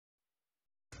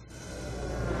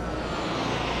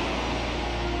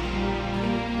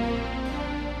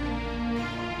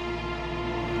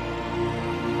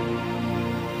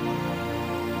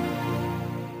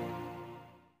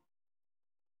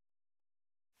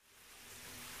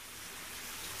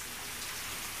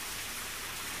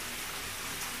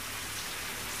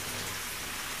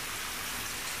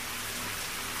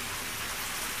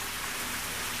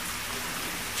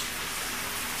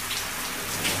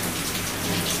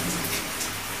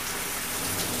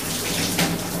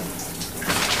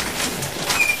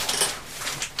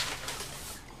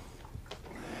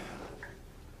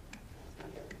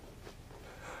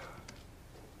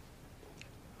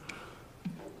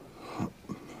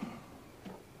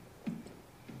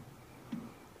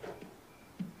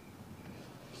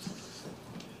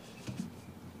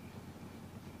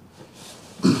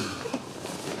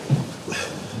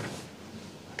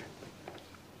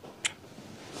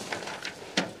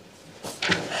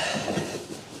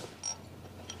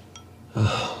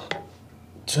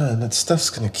John, that stuff's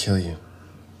gonna kill you.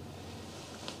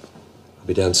 I'll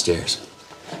be downstairs.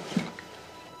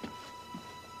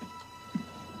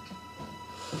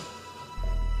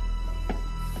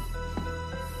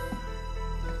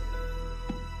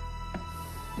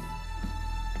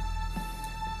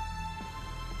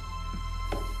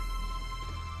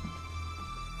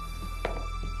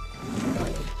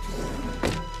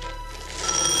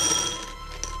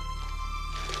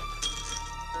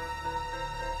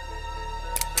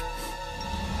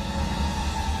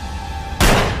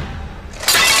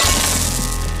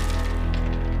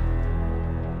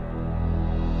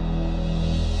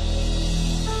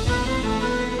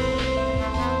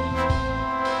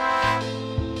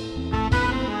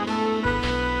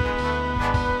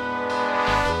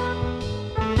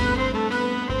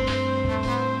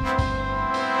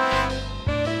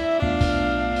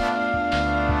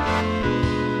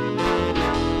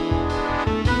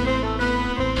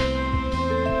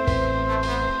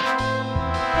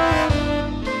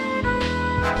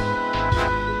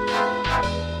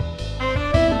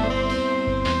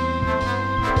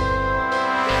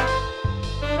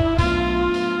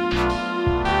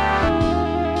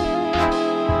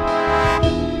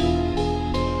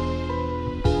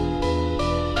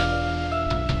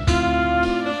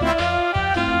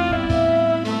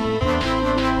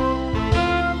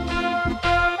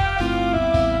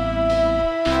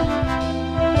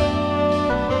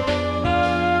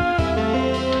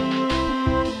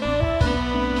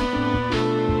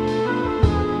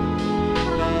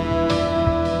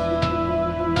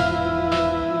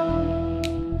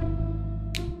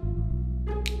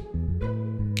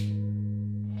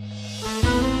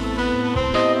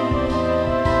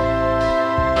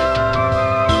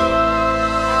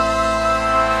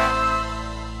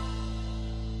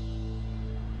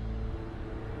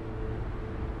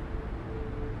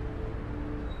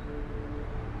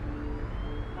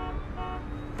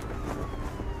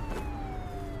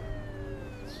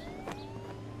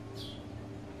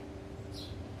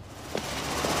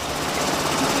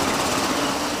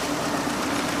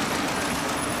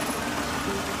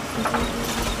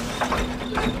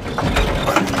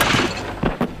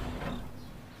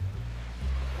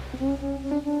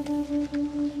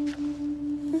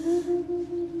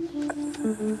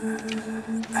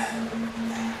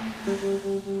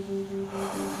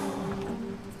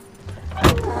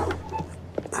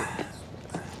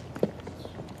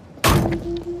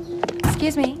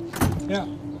 Excuse me. Yeah.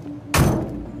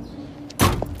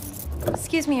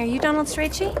 Excuse me, are you Donald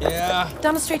Strachey? Yeah.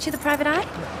 Donald Strachey, the private eye?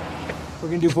 What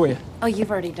can I do for you? Oh,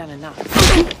 you've already done enough.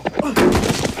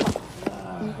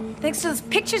 Thanks to those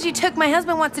pictures you took, my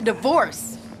husband wants a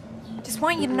divorce. Just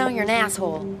want you to know you're an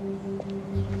asshole.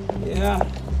 Yeah.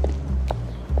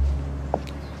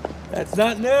 That's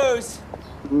not news.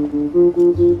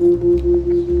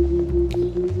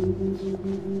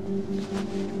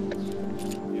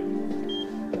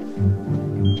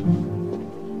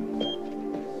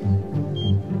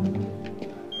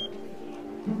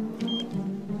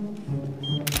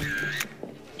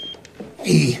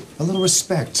 Hey, a little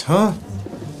respect, huh?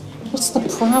 What's the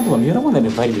problem? You're the one that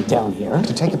invited me down here.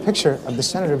 To take a picture of the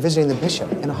senator visiting the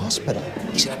bishop in a hospital.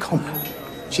 He's in a coma.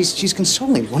 She's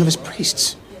consoling one of his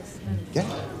priests. Get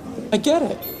it? I get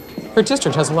it. Her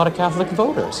district has a lot of Catholic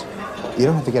voters. You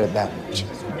don't have to get it that much.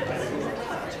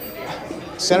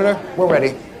 Senator, we're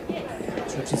ready.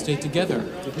 Church and state together.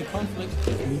 Give me conflict.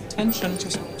 Give me tension.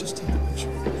 Just take a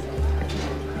picture.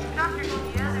 Dr.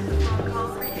 Gia, there's a phone call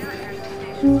for you at your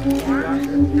station 4.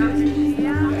 Dr.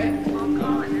 Gia, phone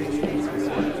call at your station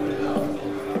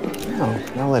 4. No,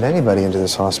 don't let anybody into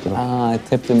this hospital. I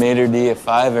tipped the maitre d' a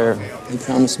 $5. He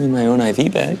promised me my own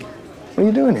IV bag. What are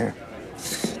you doing here?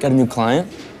 Got a new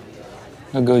client?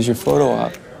 How goes your photo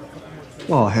op?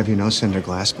 Well, I'll have you know, Senator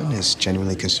Glassman is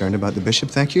genuinely concerned about the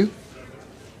bishop, thank you.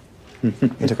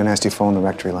 He took a nasty fall in the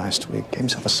rectory last week. Gave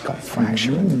himself a skull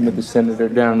fracture. With the senator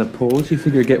down the polls, you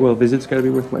figure get well visits got to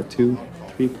be worth, what,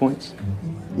 2-3 points?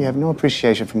 You have no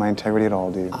appreciation for my integrity at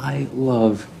all, do you? I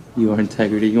love your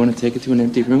integrity. You want to take it to an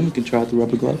empty room? You can try out the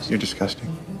rubber gloves. You're disgusting.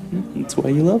 That's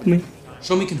why you love me.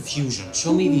 Show me confusion.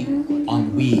 Show me the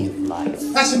ennui of life.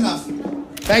 That's enough.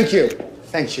 Thank you.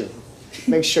 Thank you.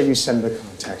 Make sure you send the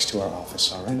contacts to our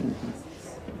office, all right?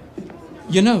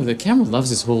 You know, the camera loves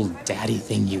this whole daddy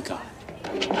thing you got.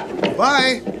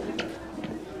 Bye.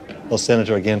 Well,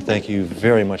 Senator, again, thank you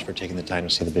very much for taking the time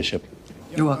to see the bishop.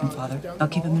 You're welcome, Father. I'll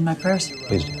keep him in my prayers.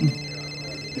 Please do.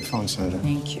 Your phone, Senator.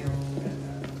 Thank you.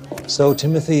 So,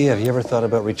 Timothy, have you ever thought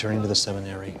about returning to the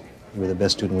seminary? You were the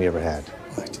best student we ever had.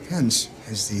 Well, it depends.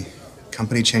 Has the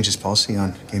company changed its policy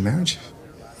on gay marriage?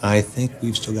 I think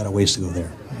we've still got a ways to go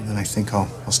there. And then I think I'll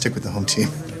stick with the home team.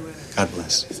 God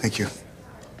bless. Thank you.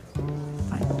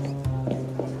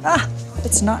 Ah,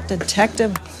 it's not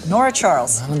Detective Nora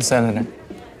Charles. I'm Senator.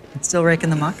 Still raking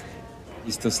the muck?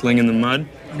 You still slinging the mud?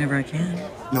 Whenever I can.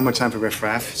 No more time for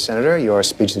riffraff. Senator, your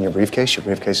speech is in your briefcase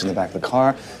is in the back of the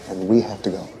car, and we have to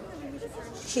go.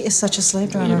 He is such a slave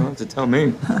You driver. don't have to tell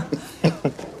me.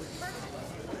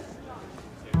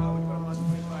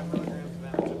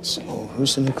 So,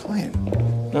 who's the new client?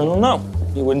 I don't know.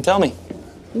 You wouldn't tell me.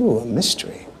 Ooh, a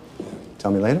mystery.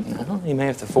 Tell me later? No, you may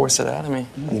have to force it out of me.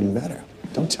 Even better.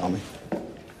 Don't tell me.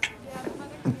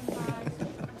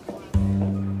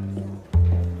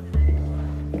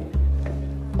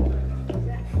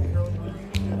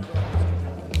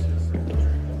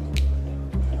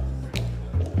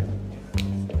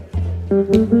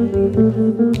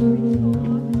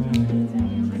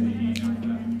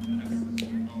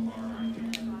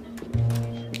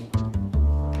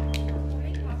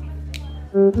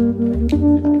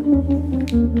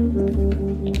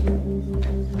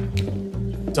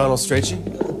 Donald Strachey?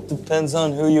 Depends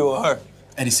on who you are.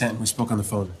 Eddie Santon, we spoke on the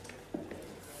phone.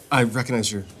 I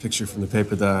recognize your picture from the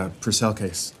paper, the Purcell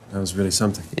case. That was really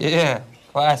something. Yeah,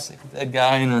 classic. That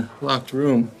guy in a locked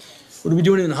room. What are we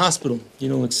doing in the hospital? You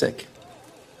don't look sick.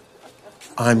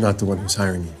 I'm not the one who's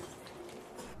hiring you.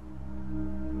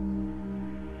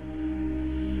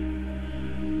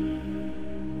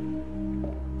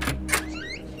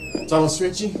 Donald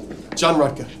Strachey, John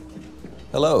Rutka.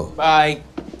 Hello. Bye.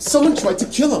 Someone tried to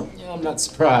kill him. Yeah, I'm not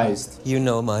surprised. You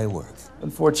know my worth.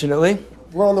 Unfortunately,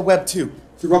 We're on the web too.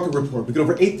 The Rutka Report. We get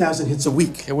over 8,000 hits a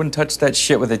week. I wouldn't touch that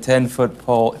shit with a 10-foot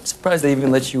pole. I'm surprised they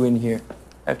even let you in here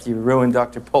after you ruined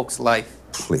Dr. Polk's life.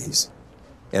 Please.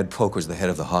 Ed Polk was the head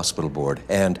of the hospital board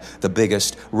and the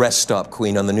biggest rest stop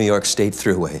queen on the New York State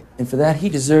Thruway. And for that, he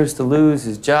deserves to lose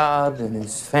his job and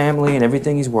his family and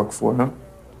everything he's worked for, huh?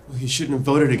 Well, he shouldn't have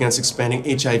voted against expanding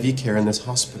HIV care in this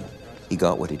hospital. He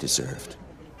got what he deserved.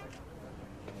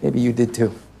 Maybe you did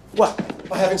too. What?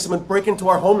 By having someone break into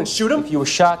our home and shoot him? If you were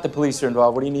shot, the police are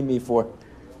involved. What do you need me for?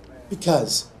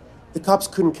 Because the cops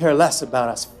couldn't care less about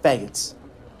us faggots.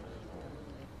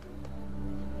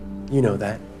 You know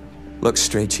that. Look,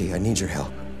 Strachey, I need your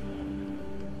help.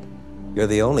 You're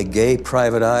the only gay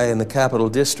private eye in the Capital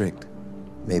District.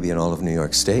 Maybe in all of New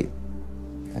York State.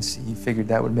 I see. You figured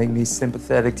that would make me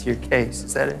sympathetic to your case.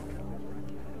 Is that it?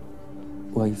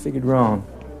 Well, you figured wrong.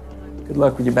 Good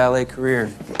luck with your ballet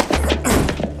career.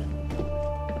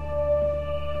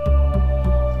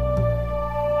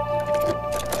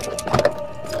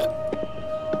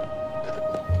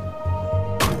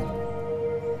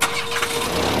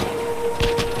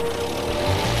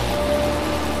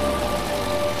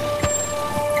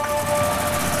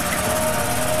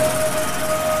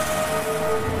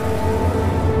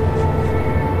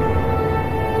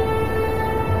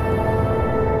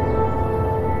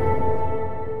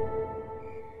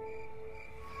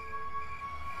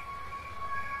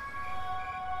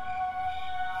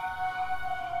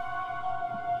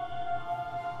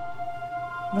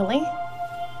 Really?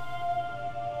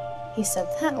 He said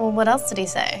that? Well, what else did he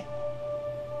say?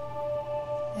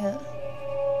 Yeah.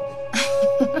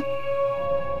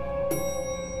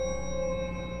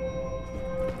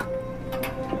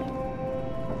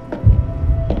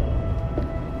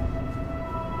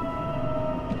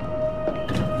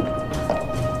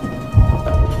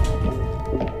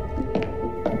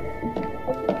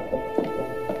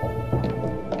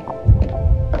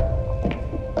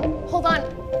 Hold on.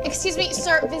 Excuse me,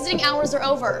 sir. Visiting hours are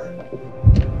over.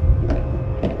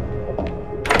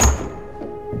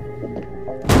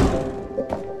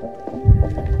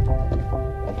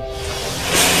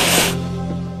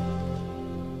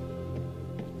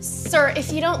 Sir,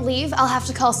 if you don't leave, I'll have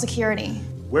to call security.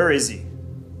 Where is he?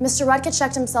 Mr. Rutka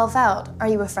checked himself out. Are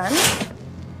you a friend?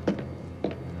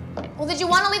 Well, did you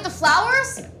want to leave the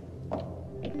flowers?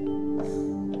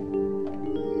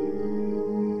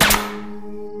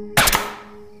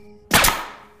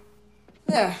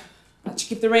 There. That should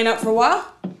keep the rain out for a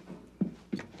while.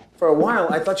 For a while,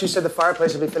 I thought you said the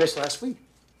fireplace would be finished last week.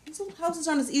 These old houses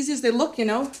aren't as easy as they look, you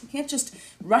know. You can't just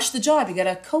rush the job. You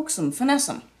gotta coax them, finesse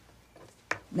them.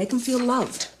 Make them feel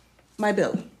loved. My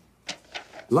bill.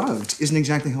 Loved isn't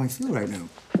exactly how I feel right now.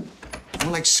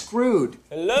 More like screwed.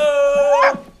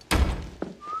 Hello?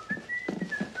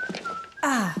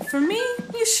 Ah, for me,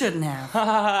 you shouldn't have.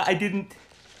 I didn't.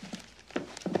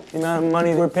 The amount of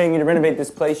money we're paying you to renovate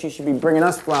this place, you should be bringing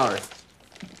us flowers.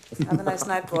 Have a nice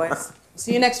night, boys.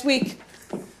 See you next week.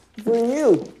 For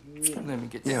you. Let me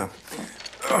get Yeah.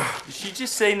 Did she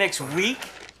just say next week?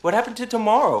 What happened to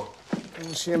tomorrow?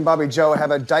 She and Bobby Joe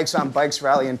have a Dykes on Bikes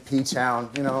rally in P-Town.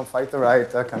 You know, fight the right,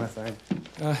 that kind of thing.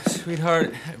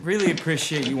 Sweetheart, I really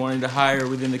appreciate you wanting to hire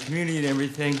within the community and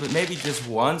everything, but maybe just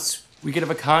once we could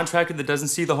have a contractor that doesn't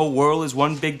see the whole world as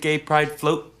one big gay pride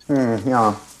float.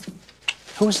 Yeah.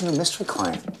 Who was the mystery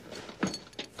client?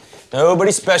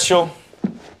 Nobody special.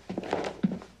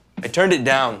 I turned it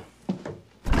down.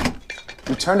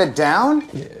 You turned it down?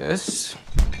 Yes.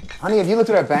 Honey, have you looked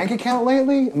at our bank account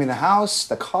lately? I mean, the house,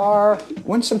 the car.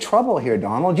 We're in some trouble here,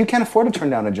 Donald. You can't afford to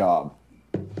turn down a job.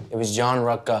 It was John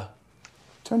Rutka.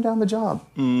 Turn down the job.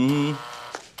 Mm-hmm.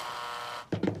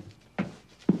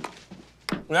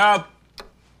 No.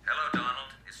 Hello, Donald.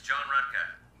 It's John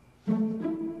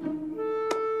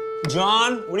Rutka.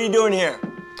 John, what are you doing here?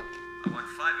 I want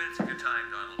 5 minutes of your time,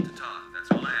 Donald, to talk.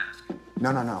 That's all I ask.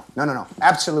 No.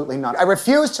 Absolutely not. I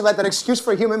refuse to let that excuse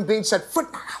for a human being set foot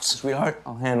in our house. Sweetheart,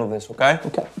 I'll handle this, okay?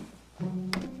 Okay.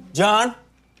 John,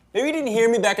 maybe you didn't hear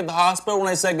me back at the hospital when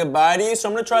I said goodbye to you, so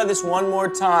I'm gonna try this one more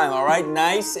time, all right?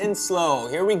 Nice and slow.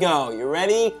 Here we go. You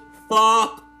ready?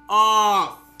 Fuck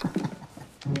off!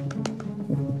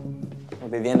 That'll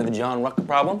be the end of the John Rutka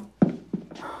problem.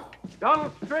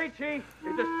 Donald Strachey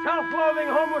is a self-loathing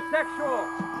homosexual.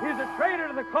 He's a traitor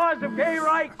to the cause of gay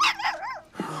rights.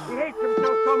 He hates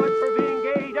himself so much for being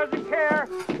gay, he doesn't care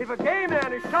if a gay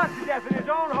man is shot to death in his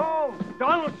own home.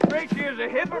 Donald Strachey is a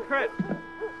hypocrite,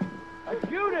 a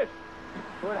Judas,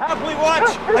 who would happily watch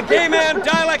a gay man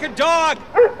die like a dog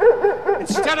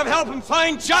instead of help him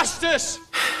find justice.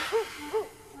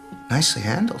 Nicely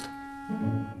handled.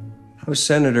 How's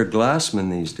Senator Glassman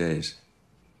these days?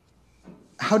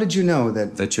 How did you know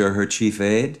that... That you're her chief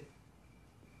aide?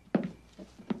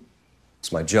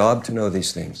 It's my job to know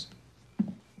these things.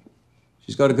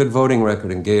 She's got a good voting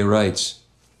record in gay rights.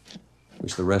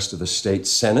 Wish the rest of the state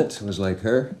Senate was like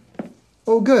her.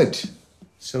 Oh, good.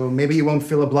 So maybe you won't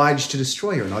feel obliged to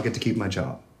destroy her and I'll get to keep my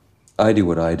job. I do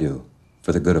what I do,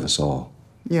 for the good of us all.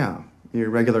 Yeah, your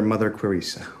regular Mother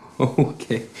Clarissa.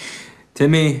 Okay.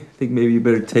 Timmy, I think maybe you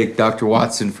better take Dr.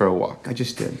 Watson for a walk. I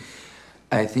just did.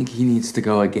 I think he needs to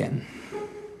go again.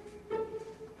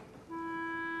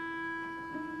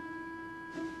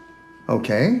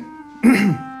 Okay.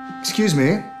 Excuse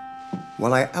me,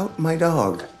 while I out my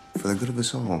dog for the good of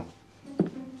us all.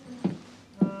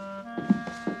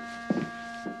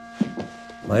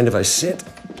 Mind if I sit?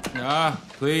 Ah,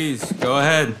 please, go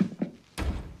ahead.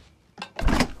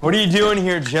 What are you doing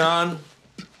here, John?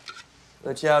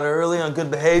 Let you out early on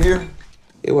good behavior?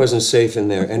 It wasn't safe in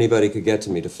there. Anybody could get to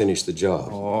me to finish the job.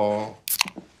 Oh,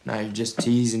 now you're just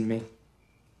teasing me.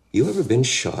 You ever been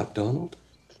shot, Donald?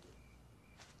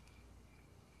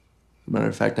 Matter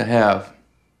of fact, I have.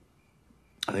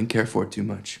 I didn't care for it too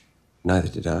much. Neither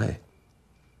did I.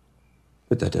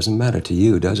 But that doesn't matter to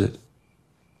you, does it?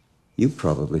 You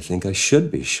probably think I should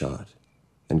be shot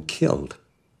and killed.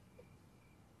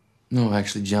 No,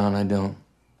 actually, John, I don't.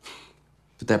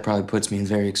 But that probably puts me in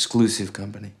very exclusive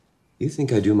company. You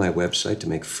think I do my website to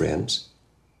make friends?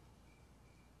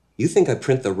 You think I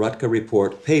print the Rutka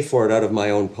report, pay for it out of my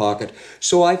own pocket,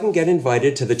 so I can get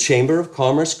invited to the Chamber of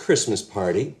Commerce Christmas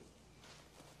party?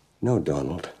 No,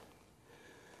 Donald.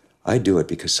 I do it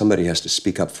because somebody has to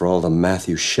speak up for all the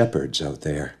Matthew Shepherds out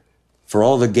there. For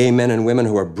all the gay men and women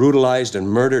who are brutalized and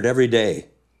murdered every day.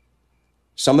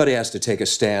 Somebody has to take a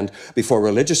stand before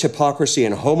religious hypocrisy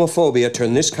and homophobia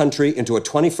turn this country into a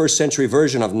 21st century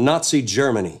version of Nazi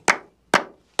Germany.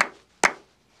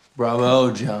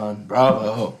 Bravo, John.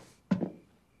 Bravo.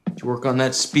 Did you work on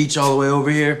that speech all the way over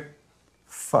here?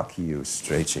 Fuck you,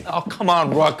 Strachey. Oh, come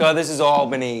on, Rutka. This is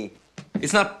Albany.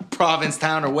 It's not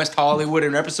Provincetown or West Hollywood or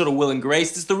an episode of Will and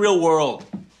Grace. It's the real world.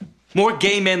 More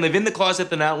gay men live in the closet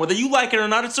than out. Whether you like it or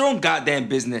not, it's their own goddamn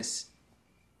business.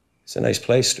 It's a nice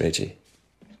place, Strachey.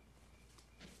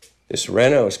 This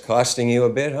reno is costing you a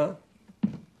bit, huh?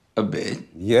 A bit?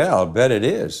 Yeah, I'll bet it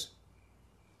is.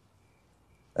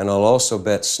 And I'll also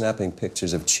bet snapping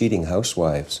pictures of cheating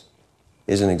housewives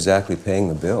isn't exactly paying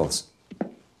the bills.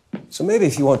 So maybe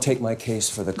if you won't take my case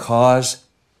for the cause,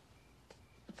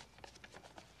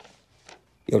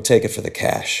 you'll take it for the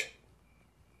cash.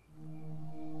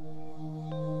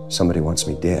 Somebody wants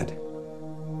me dead.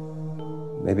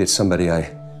 Maybe it's somebody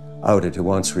I outed who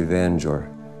wants revenge, or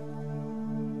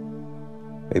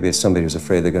maybe it's somebody who's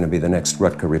afraid they're going to be the next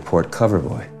Rutka Report cover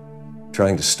boy,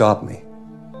 trying to stop me.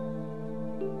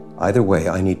 Either way,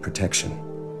 I need protection.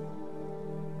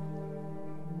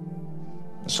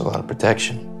 That's a lot of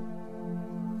protection.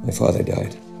 My father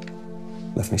died.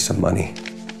 Left me some money.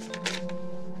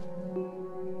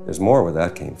 There's more where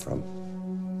that came from.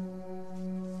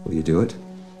 Will you do it?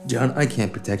 John, I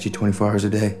can't protect you 24 hours a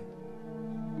day.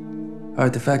 All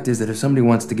right, the fact is that if somebody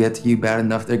wants to get to you bad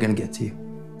enough, they're gonna get to you.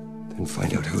 Then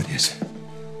find out who it is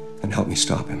and help me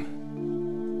stop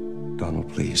him.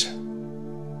 Donald, please.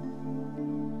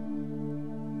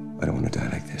 I don't want to die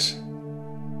like this.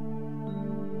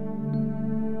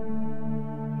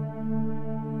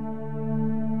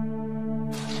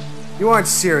 You aren't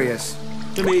serious.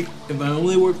 Jimmy, if I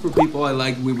only worked for people I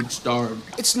liked, we would starve.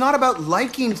 It's not about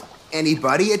liking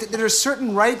anybody. There are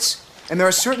certain rights and there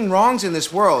are certain wrongs in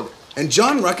this world. And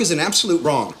John Rutka is an absolute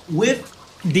wrong. With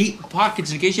deep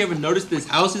pockets, in case you haven't noticed, this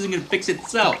house isn't gonna fix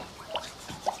itself.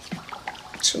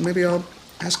 So maybe I'll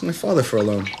ask my father for a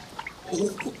loan.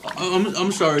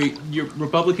 I'm sorry, your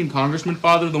Republican congressman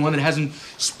father, the one that hasn't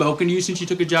spoken to you since you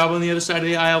took a job on the other side of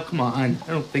the aisle? Come on, I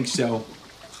don't think so.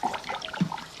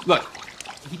 Look,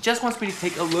 he just wants me to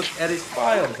take a look at his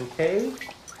files, okay?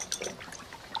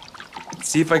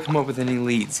 See if I come up with any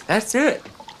leads. That's it.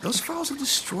 Those files have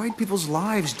destroyed people's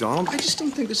lives, Donald. I just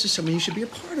don't think this is something you should be a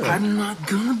part of. I'm not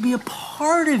gonna be a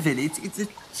part of it. It's a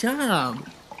job.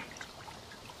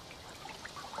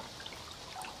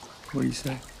 What do you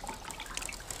say?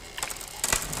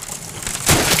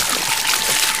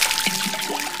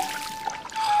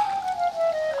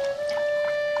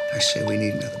 I say we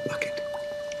need another bucket.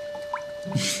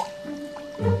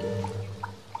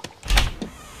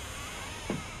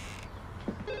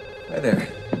 Hi there.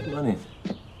 Come on in.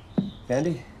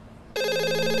 Candy? You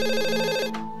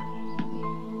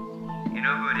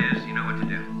know who it is. You know what to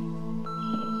do.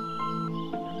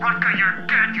 Rutka, you're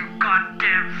dead, you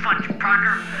goddamn fudge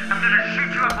Parker. I'm gonna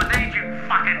shoot you up with age, you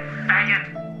fucking faggot.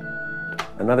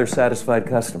 Another satisfied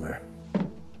customer.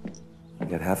 I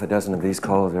get half a dozen of these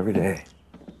calls every day.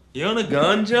 You own a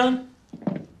gun, John?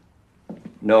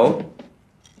 No.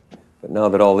 But now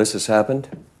that all this has happened,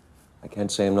 I can't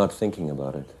say I'm not thinking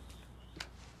about it.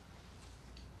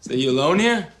 So you alone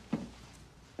here?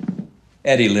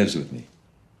 Eddie lives with me.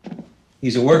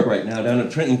 He's at work right now down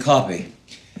at Print and Copy.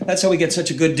 That's how we get such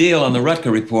a good deal on the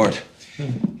Rutka report.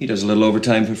 He does a little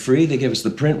overtime for free. They give us the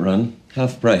print run,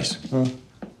 half price. So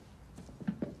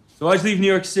why'd you leave New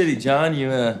York City, John?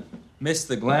 You missed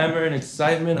the glamour and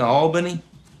excitement of Albany?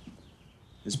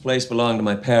 This place belonged to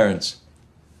my parents.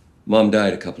 Mom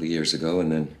died a couple of years ago,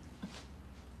 and then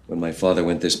when my father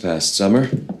went this past summer,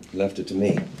 he left it to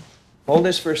me. Hold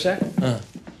this for a sec.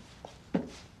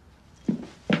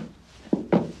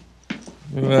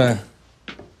 You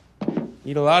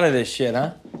eat a lot of this shit,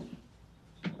 huh?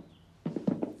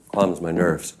 Calms my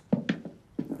nerves.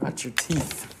 Rot your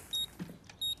teeth.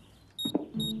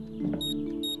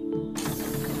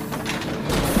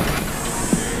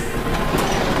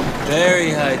 Very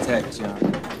high tech, John.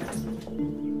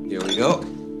 Here we go.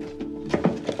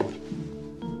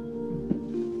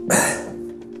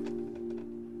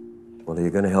 Well, are you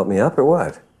going to help me up or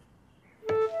what?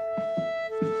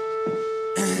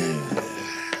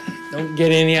 Don't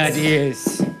get any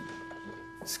ideas.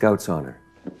 Scout's honor.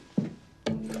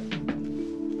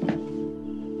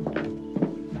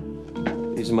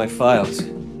 These are my files.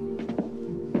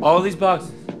 All these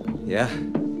boxes? Yeah?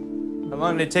 How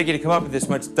long did it take you to come up with this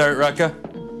much dirt, Rutka?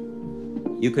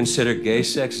 You consider gay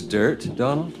sex dirt,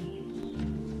 Donald?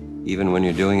 Even when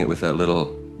you're doing it with that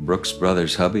little Brooks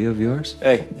Brothers hubby of yours?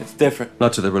 Hey, it's different.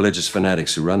 Not to the religious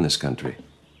fanatics who run this country.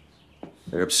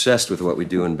 They're obsessed with what we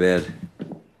do in bed.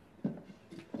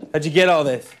 How'd you get all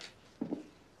this?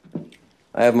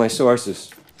 I have my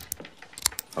sources.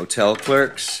 Hotel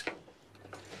clerks,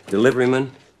 deliverymen,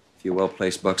 a few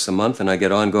well-placed bucks a month, and I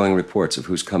get ongoing reports of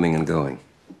who's coming and going.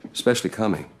 Especially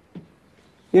coming.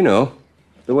 You know,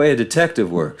 the way a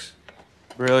detective works.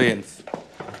 Brilliant.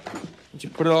 Did you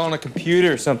put it all on a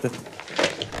computer or something?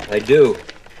 I do.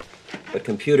 But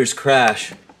computers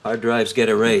crash. Hard drives get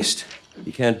erased.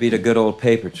 You can't beat a good old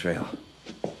paper trail.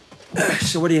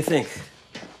 So what do you think?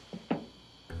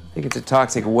 I think it's a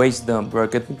toxic waste dump,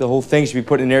 Brooke. I think the whole thing should be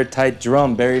put in an airtight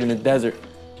drum buried in the desert.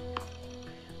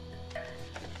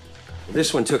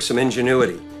 This one took some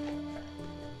ingenuity.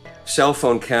 Cell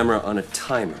phone camera on a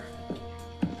timer.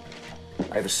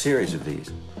 I have a series of these.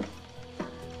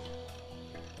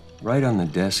 Right on the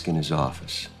desk in his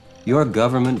office. Your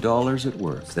government dollars at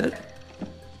work. Is that?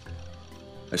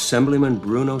 Assemblyman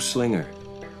Bruno Slinger.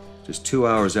 Just 2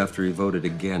 hours after he voted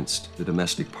against the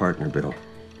domestic partner bill.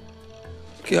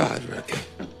 God, Rutka.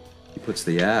 He puts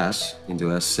the ass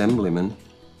into assemblyman,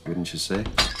 wouldn't you say?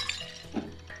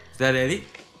 Is that Eddie?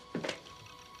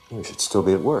 We should still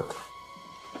be at work.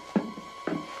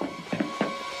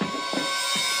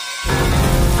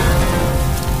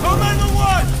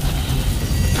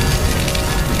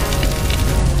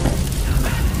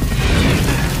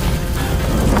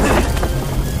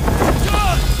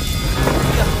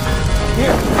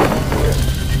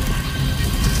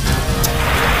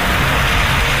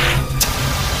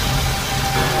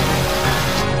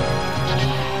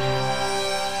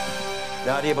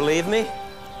 you believe me?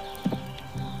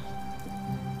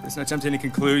 Let's not jump to any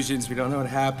conclusions. We don't know what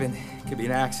happened. It could be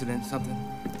an accident, something.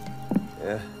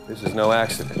 Yeah, this is no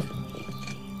accident.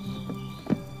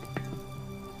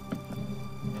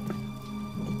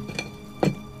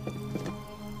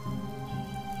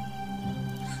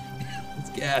 It's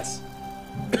gas.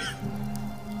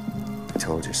 I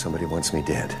told you, somebody wants me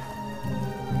dead.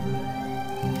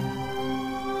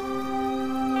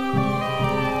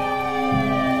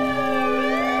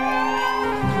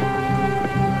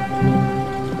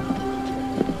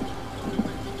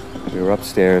 We were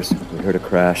upstairs, we heard a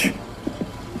crash,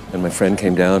 and my friend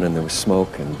came down and there was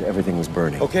smoke and everything was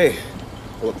burning. Okay,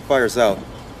 well, the fire's out.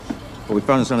 Well, we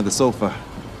found this under the sofa.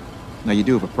 Now, you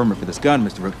do have a permit for this gun,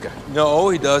 Mr. Rutka. No,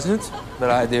 he doesn't. But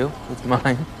I do. It's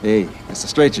mine. Hey, Mr.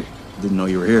 Strachey. Didn't know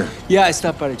you were here. Yeah, I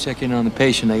stopped by to check in on the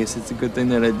patient. I guess it's a good thing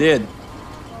that I did.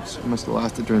 I must have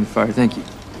lost it during the fire. Thank you.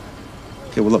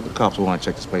 Okay, well, look, the cops will want to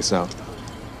check this place out.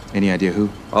 Any idea who?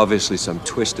 Obviously some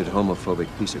twisted homophobic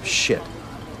piece of shit.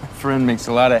 My friend makes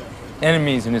a lot of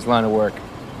enemies in his line of work.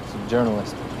 He's a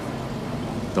journalist.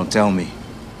 Don't tell me.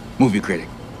 Movie critic.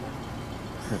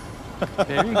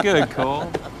 Very good, Cole.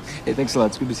 Hey, thanks a lot.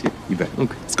 It's good to see you. You bet.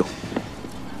 Okay, let's go.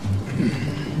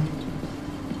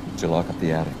 Did you lock up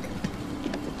the attic?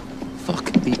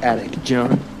 Fuck the attic,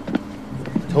 John.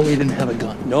 Told me you didn't have a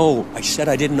gun. No, I said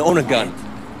I didn't own a gun.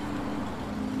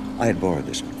 I had borrowed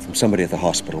this one from somebody at the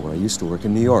hospital where I used to work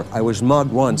in New York. I was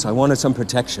mugged once. I wanted some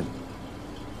protection.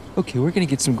 Okay, we're gonna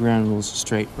get some ground rules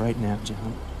straight right now,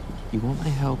 John. You want my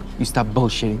help? You stop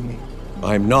bullshitting me.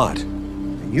 I'm not.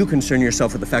 You concern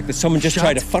yourself with the fact that someone just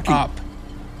tried to fucking... up.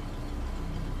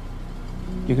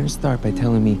 You're gonna start by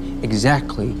telling me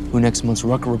exactly who next month's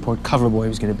Rutka Report cover boy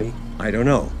was gonna be. I don't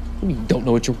know. You don't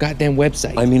know it's your goddamn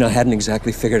website. I mean, I hadn't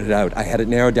exactly figured it out. I had it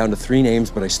narrowed down to 3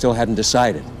 names, but I still hadn't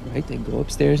decided. Right, then go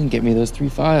upstairs and get me those 3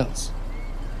 files.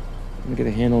 I'm gonna get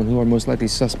a handle on who our most likely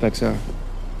suspects are.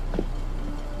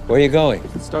 Where are you going?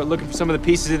 Start looking for some of the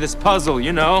pieces of this puzzle,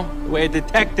 you know? The way a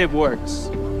detective works.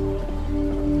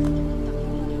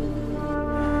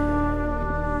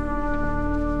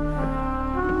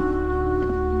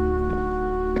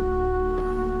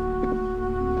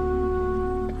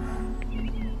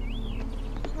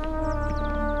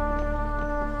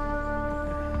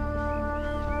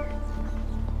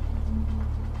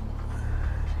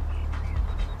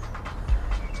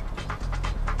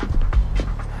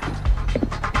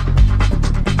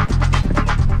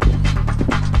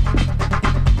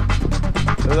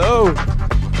 Hello.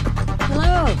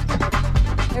 Hello.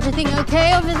 Everything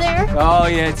okay over there? Oh,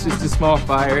 yeah, it's just a small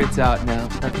fire. It's out now.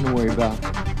 Nothing to worry about.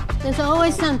 There's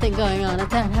always something going on at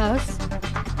that house.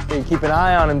 So you keep an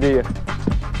eye on him, do you?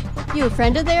 You a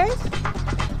friend of theirs?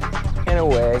 In a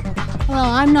way.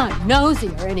 Well, I'm not nosy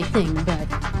or anything, but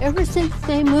ever since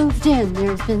they moved in,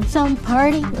 there's been some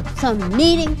party, some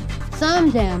meeting,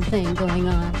 some damn thing going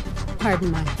on.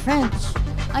 Pardon my French.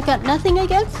 I got nothing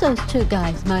against those 2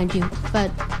 guys, mind you,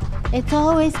 but it's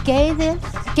always gay this,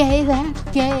 gay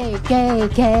that, gay, gay,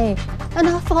 gay.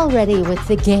 Enough already with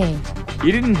the gay.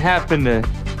 You didn't happen to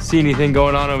see anything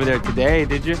going on over there today,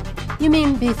 did you? You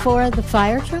mean before the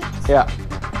fire trucks? Yeah.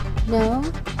 No.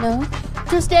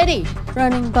 Just Eddie,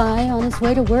 running by on his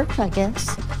way to work, I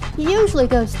guess. He usually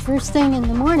goes first thing in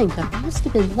the morning, but must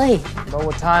have been late. Well,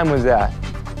 what time was that?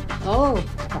 Oh,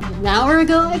 about an hour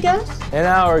ago, I guess? An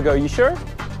hour ago, you sure?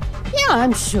 Yeah,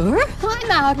 I'm sure.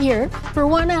 I'm out here for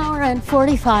 1 hour and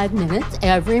 45 minutes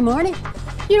every morning.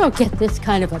 You don't get this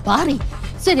kind of a body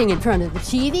sitting in front of the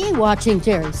TV watching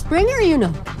Jerry Springer, you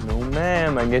know. No,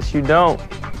 ma'am, I guess you don't.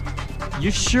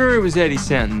 You sure it was Eddie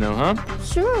Stanton, though, huh?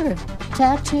 Sure.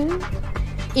 Tattoo,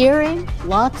 earring,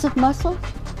 lots of muscle.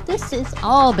 This is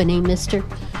Albany, mister.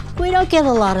 We don't get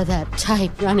a lot of that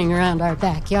type running around our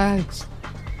backyards.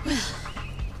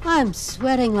 I'm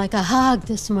sweating like a hog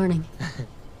this morning.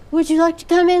 Would you like to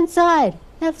come inside?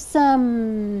 Have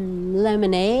some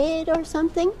lemonade or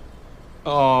something?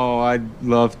 Oh, I'd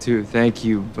love to, thank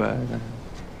you, but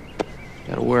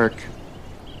gotta work.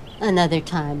 Another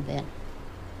time, then.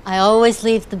 I always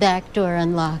leave the back door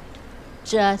unlocked,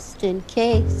 just in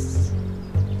case.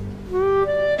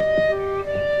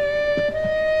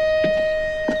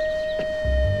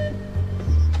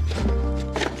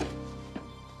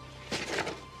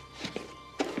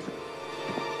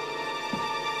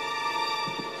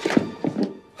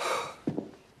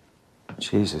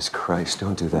 Jesus Christ,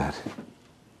 don't do that.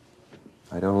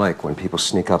 I don't like when people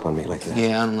sneak up on me like that.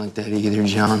 Yeah, I don't like that either,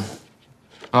 John.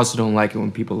 I also don't like it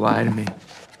when people lie to me.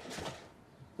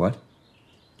 What?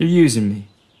 You're using me.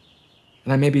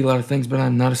 And I may be a lot of things, but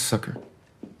I'm not a sucker.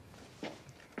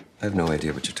 I have no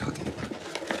idea what you're talking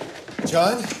about.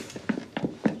 John?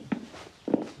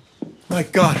 My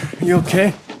God, are you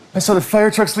okay? I saw the fire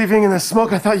trucks leaving and the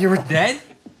smoke. I thought you were Dead?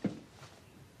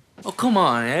 Oh, come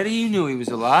on, Eddie. You knew he was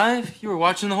alive. You were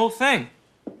watching the whole thing.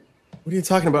 What are you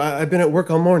talking about? I've been at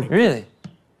work all morning. Really?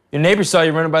 Your neighbor saw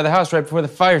you running by the house right before the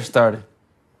fire started.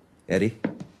 Eddie?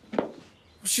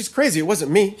 She's crazy. It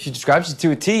wasn't me. She describes you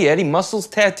to a T, Eddie. Muscles,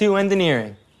 tattoo,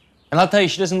 engineering. And I'll tell you,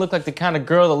 she doesn't look like the kind of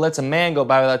girl that lets a man go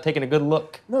by without taking a good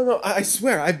look. No, I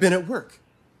swear, I've been at work.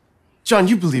 John,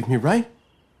 you believe me, right?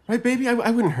 Right, baby? I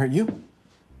wouldn't hurt you.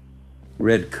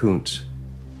 Red Kuntz.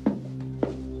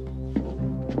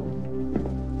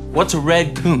 What's a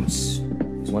red Kuntz?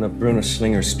 It's one of Bruno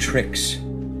Slinger's tricks.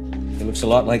 He looks a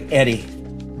lot like Eddie.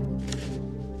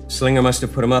 Slinger must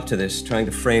have put him up to this, trying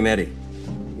to frame Eddie.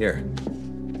 Here.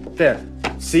 There.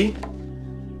 See?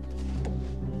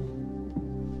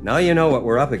 Now you know what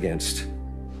we're up against.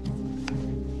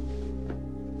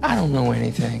 I don't know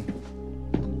anything.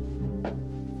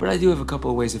 But I do have a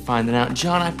couple of ways of finding out.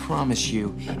 John, I promise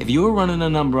you, if you're running a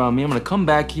number on me, I'm gonna come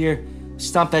back here,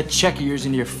 stomp that check of yours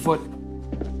into your foot.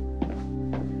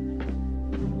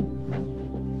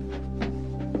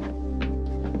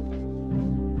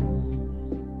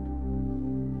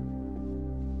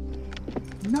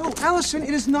 No, Allison,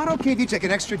 it is not okay if you take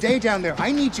an extra day down there.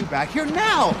 I need you back here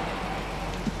now!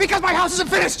 Because my house isn't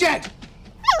finished yet!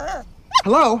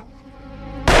 Hello?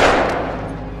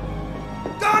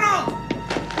 Donald!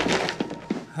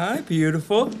 Hi,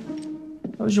 beautiful.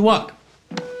 How was your walk?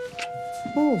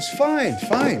 Oh, it's fine,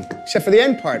 fine. Except for the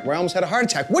end part, where I almost had a heart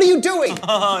attack. What are you doing?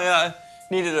 Oh, yeah.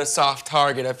 Needed a soft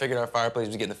target. I figured our fireplace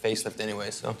was getting a facelift anyway,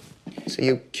 so. So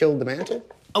you killed the mantle?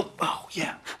 Oh,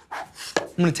 yeah.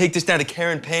 I'm gonna take this down to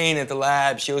Karen Payne at the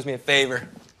lab. She owes me a favor.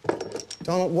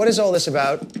 Donald, what is all this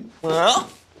about? Well,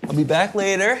 I'll be back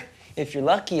later. If you're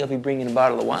lucky, I'll be bringing a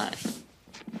bottle of wine.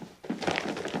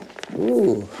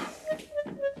 Ooh.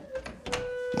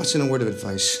 What's in a word of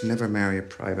advice? Never marry a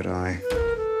private eye.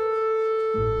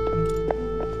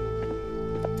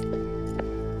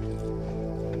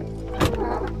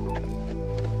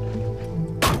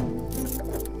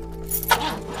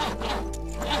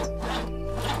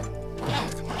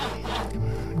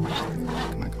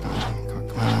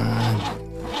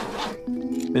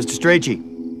 Mr. Strachey.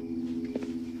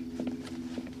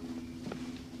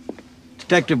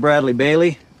 Detective Bradley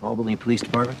Bailey, Albany Police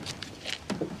Department.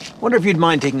 Wonder if you'd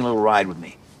mind taking a little ride with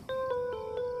me.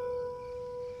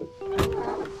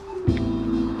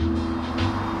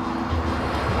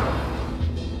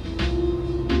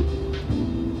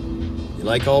 You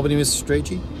like Albany, Mr.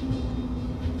 Strachey?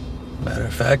 Matter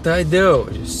of fact, I do.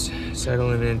 Just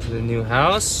settling into the new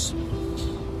house. A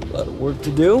lot of work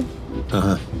to do.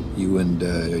 Uh-huh. You and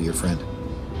your friend.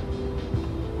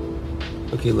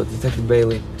 Okay, look, Detective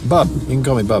Bailey. Bub. You can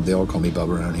call me Bub. They all call me Bub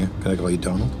around here. Can I call you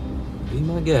Donald? Be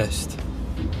my guest.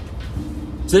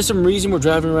 Is there some reason we're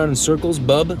driving around in circles,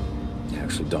 Bub?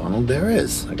 Actually, Donald, there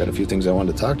is. I got a few things I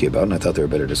wanted to talk to you about, and I thought they were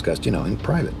better discussed, in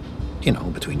private.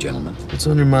 Between gentlemen. What's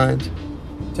on your mind?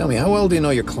 Tell me, how well do you know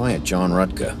your client, John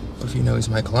Rutka? Well, if you know he's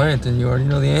my client, then you already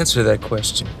know the answer to that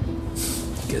question.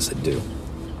 I guess I do.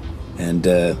 And,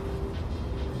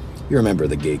 you're a member of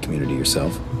the gay community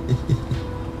yourself.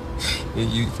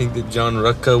 You think that John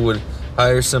Rutka would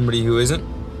hire somebody who isn't?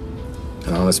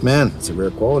 An honest man. It's a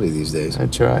rare quality these days. I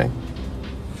try.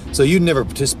 So you'd never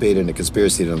participate in a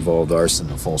conspiracy that involved arson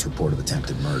and a false report of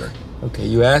attempted murder? Okay,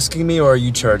 you asking me or are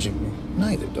you charging me?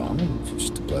 Neither, Donald. It's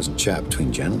just a pleasant chat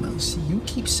between gentlemen. See, you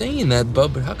keep saying that,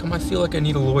 Bub, but how come I feel like I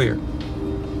need a lawyer?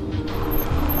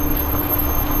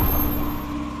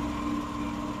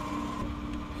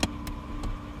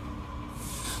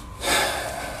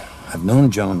 I've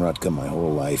known John Rutka my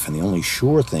whole life, and the only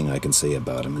sure thing I can say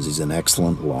about him is he's an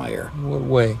excellent liar. In what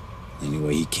way? Any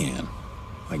way he can.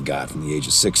 My God, from the age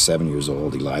of 6, 7 years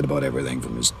old, he lied about everything,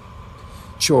 from his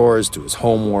chores to his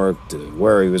homework to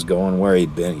where he was going, where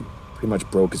he'd been. He pretty much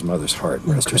broke his mother's heart,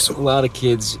 rest her soul. A lot of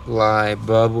kids lie,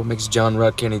 Bub. What makes John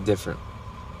Rutka any different?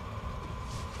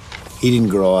 He didn't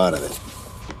grow out of it.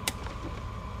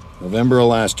 November of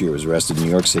last year, he was arrested in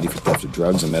New York City for theft of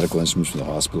drugs and medical instruments from the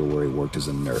hospital where he worked as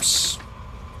a nurse.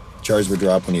 Charges were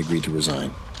dropped when he agreed to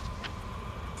resign.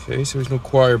 Okay, so he's no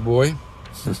choir boy.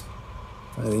 The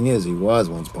thing is, he was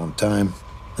once upon a time.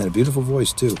 Had a beautiful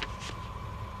voice, too.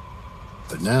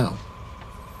 But now,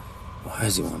 why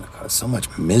does he want to cause so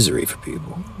much misery for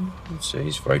people? I'd say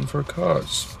he's fighting for a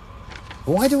cause.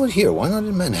 Well, why do it here? Why not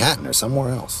in Manhattan or somewhere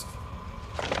else?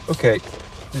 Okay,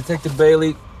 Detective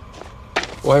Bailey,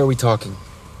 why are we talking?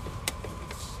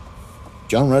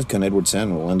 John Rutka and Edward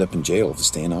Sandman will end up in jail if they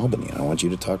stay in Albany. I want you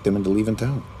to talk them into leaving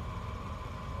town.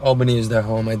 Albany is their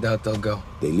home. I doubt they'll go.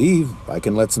 They leave, I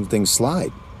can let some things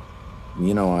slide.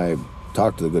 You know, I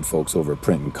talked to the good folks over at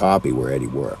Print and Copy where Eddie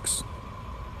works.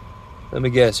 Let me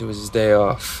guess, it was his day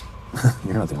off.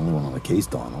 You're not the only one on the case,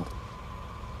 Donald.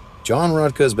 John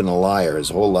Rutka has been a liar his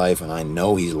whole life, and I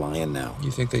know he's lying now.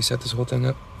 You think they set this whole thing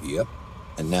up? Yep.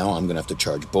 And now I'm gonna have to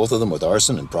charge both of them with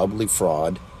arson and probably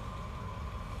fraud.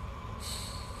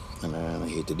 And I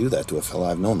hate to do that to a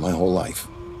fella I've known my whole life.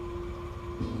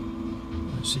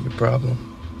 I see your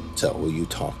problem. So will you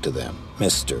talk to them,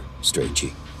 Mr.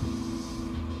 Strachey?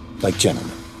 Like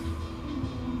gentlemen.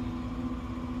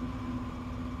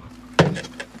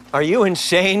 Are you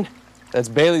insane? That's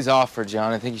Bailey's offer,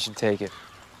 John. I think you should take it.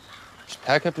 Just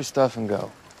pack up your stuff and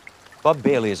go. Bob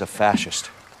Bailey is a fascist.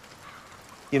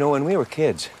 You know, when we were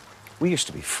kids, we used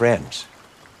to be friends.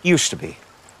 Used to be.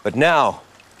 But now,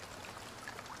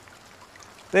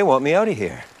 they want me out of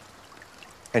here.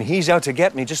 And he's out to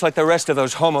get me, just like the rest of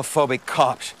those homophobic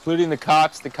cops. Including the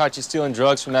cops that caught you stealing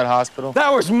drugs from that hospital?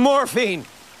 That was morphine!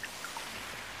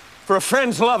 For a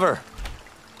friend's lover.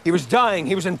 He was dying,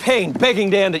 he was in pain, begging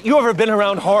to end it. You ever been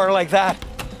around horror like that?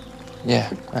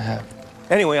 Yeah, I have.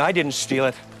 Anyway, I didn't steal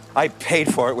it. I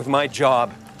paid for it with my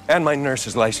job and my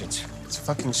nurse's license. It's a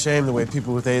fucking shame the way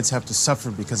people with AIDS have to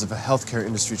suffer because of a healthcare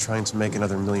industry trying to make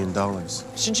another $1 million.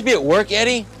 Shouldn't you be at work,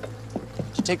 Eddie?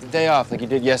 You should take the day off like you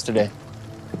did yesterday.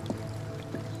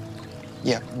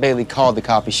 Yeah, Bailey called the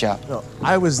copy shop. No,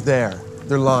 I was there.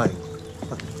 They're lying.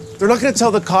 They're not gonna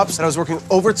tell the cops that I was working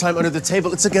overtime under the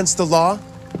table. It's against the law.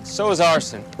 So is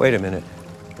arson. Wait a minute.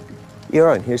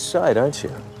 You're on his side, aren't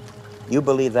you? You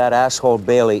believe that asshole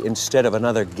Bailey instead of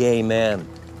another gay man.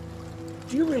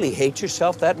 Do you really hate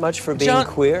yourself that much for being John,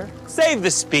 queer? Save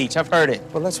the speech. I've heard it.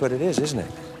 Well, that's what it is, isn't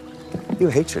it? You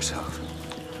hate yourself.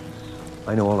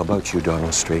 I know all about you,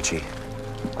 Donald Strachey.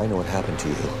 I know what happened to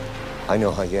you. I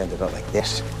know how you ended up like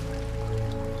this.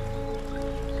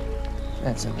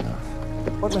 That's enough.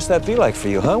 What must that be like for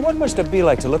you, huh? What must it be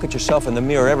like to look at yourself in the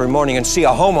mirror every morning and see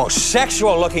a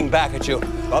homosexual looking back at you?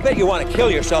 I'll bet you want to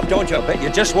kill yourself, don't you? I bet you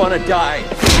just want to die.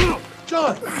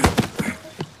 John!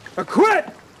 Quit!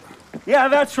 Yeah,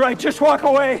 that's right. Just walk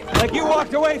away. Like you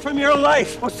walked away from your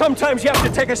life. Well, sometimes you have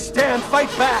to take a stand, fight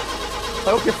back.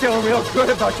 I hope you're feeling real good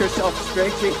about yourself,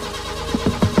 Strachey.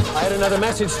 I had another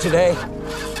message today.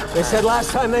 They said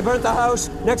last time they burnt the house,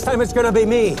 next time it's gonna be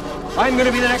me. I'm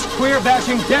gonna be the next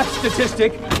queer-bashing death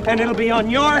statistic, and it'll be on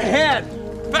your head.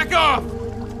 Back off!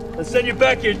 I'll send you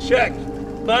back your check,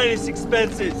 minus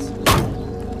expenses.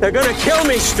 They're gonna kill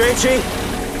me, Strachey.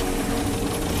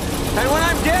 And when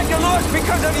I'm dead, you'll know it's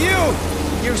because of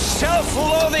you! You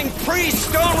self-loathing,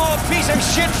 pre-Stonewall piece of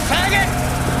shit faggot!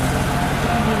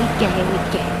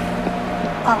 Gay.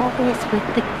 Always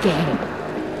with the gay.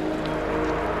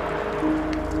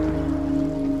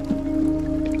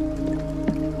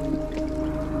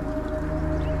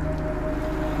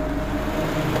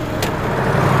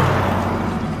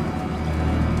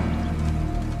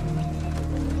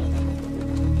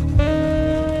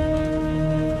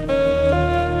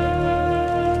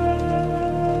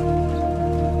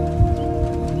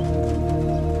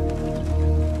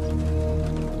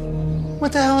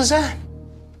 What the hell is that?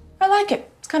 I like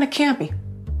it. It's kind of campy.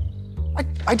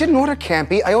 I didn't order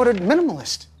campy. I ordered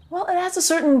minimalist. Well, it adds a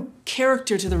certain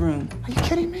character to the room. Are you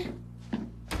kidding me?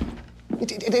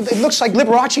 It looks like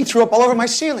Liberace threw up all over my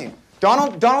ceiling.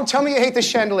 Donald, tell me you hate the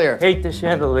chandelier. Hate the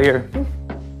chandelier.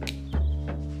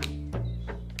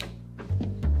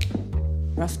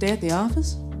 Rough day at the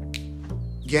office?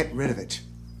 Get rid of it.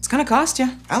 It's gonna cost you.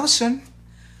 Allison.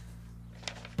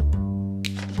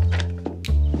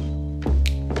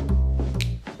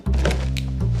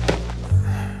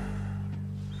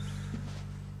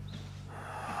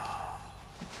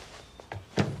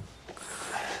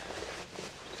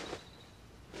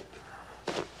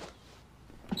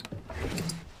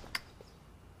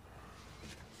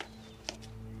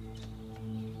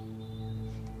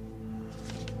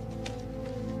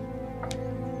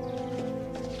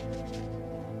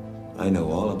 I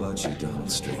know all about you, Donald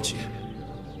Strachey.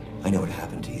 I know what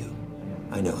happened to you.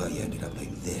 I know how you ended up like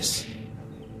this.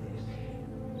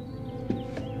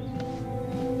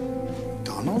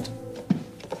 Donald?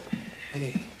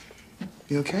 Hey.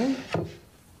 You okay?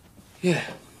 Yeah.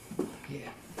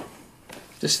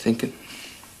 Just thinking.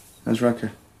 How's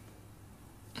Rutka?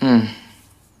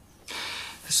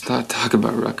 Let's not talk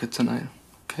about Rutka tonight,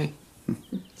 okay?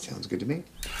 Sounds good to me.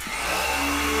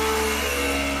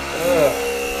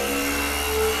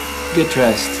 Get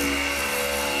dressed.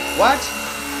 What?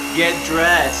 Get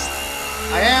dressed.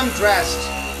 I am dressed.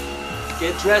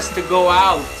 Get dressed to go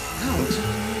out. Out?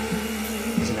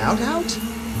 Is it out?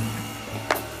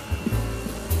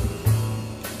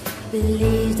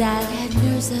 Believed I had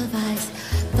nerves of ice,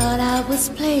 thought I was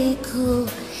playing cool.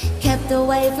 Kept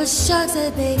away from sharks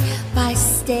and bait by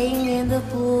staying in the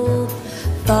pool.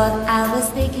 Thought I was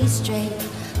thinking straight,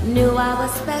 knew I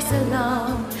was best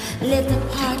alone. Lived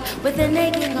apart with an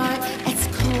aching heart, as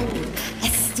cold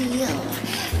as steel,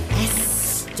 as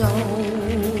stone.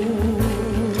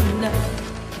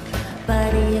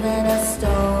 But even a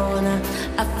stone,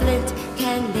 a flint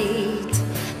can beat.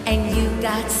 And you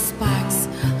got sparks,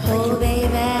 oh baby,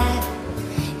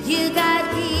 you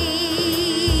got heat.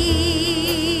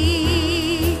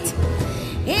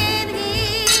 In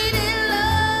heat, in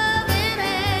love, in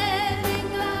hand in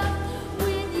glove,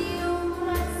 with you,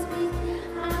 my sweet,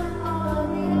 I'm all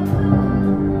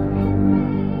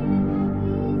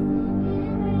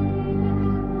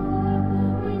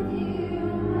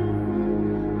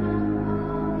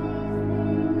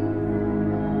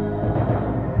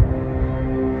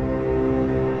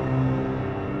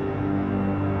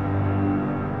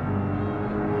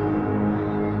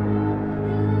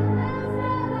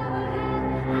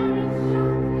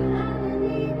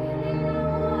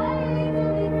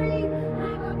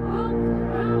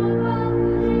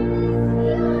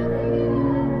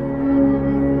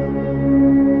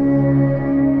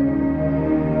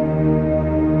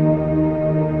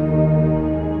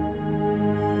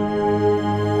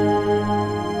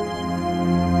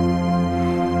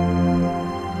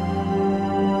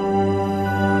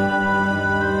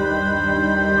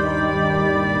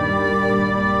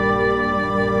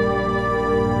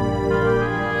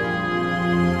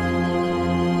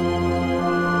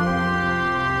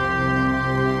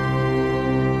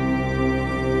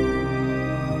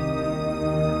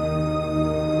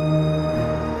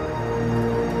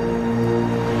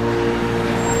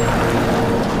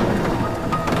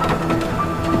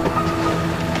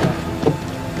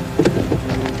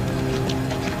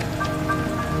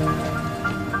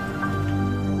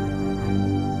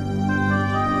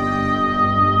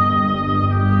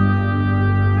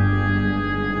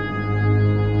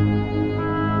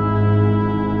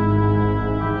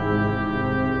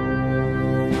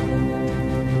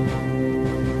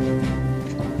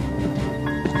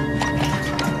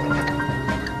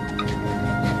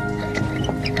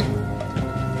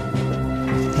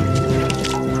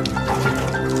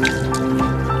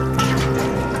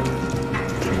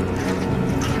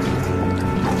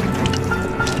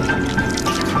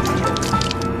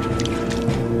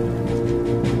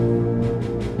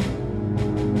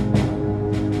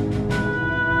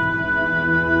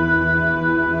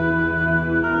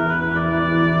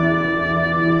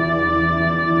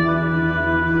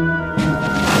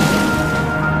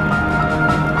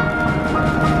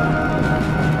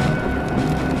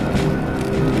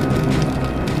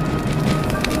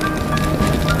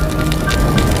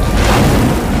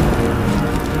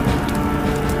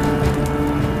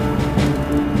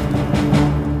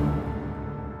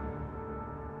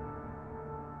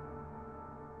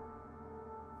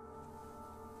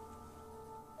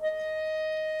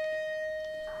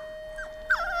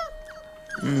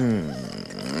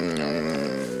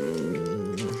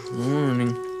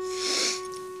Morning.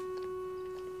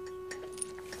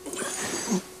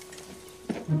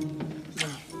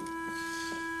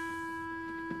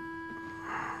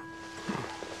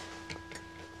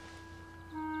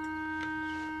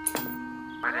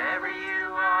 Whatever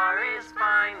you are is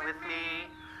fine with me.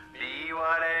 Be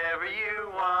whatever you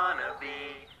wanna be.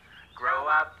 Grow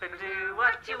up and do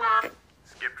what you want.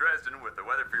 Skip Dresden with the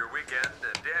weather for your weekend,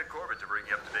 and Dan Corbett to bring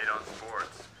you up to date on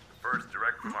sports. First,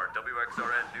 direct from our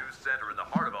WXRN News Center in the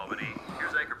heart of Albany,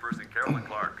 here's anchor person Carolyn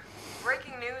Clark.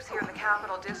 Breaking news here in the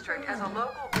Capital District as a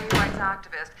local gay rights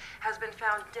activist has been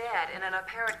found dead in an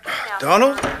apparent kidnapping.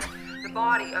 Donald? The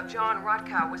body of John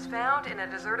Rutka was found in a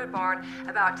deserted barn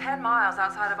about 10 miles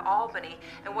outside of Albany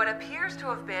in what appears to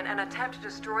have been an attempt to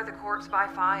destroy the corpse by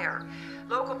fire.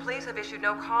 Local police have issued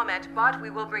no comment, but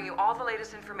we will bring you all the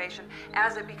latest information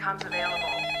as it becomes available.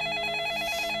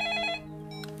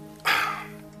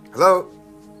 Hello?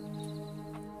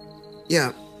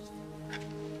 Yeah.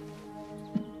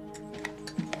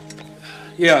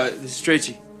 Yeah, this is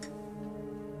Strachey.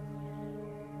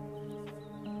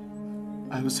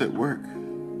 I was at work.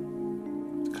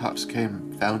 The cops came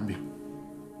and found me.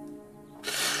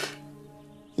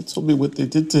 They told me what they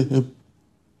did to him.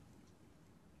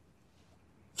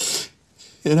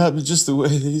 It happened just the way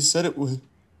that he said it would.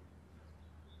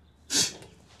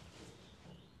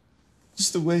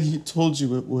 Just the way he told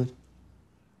you it would.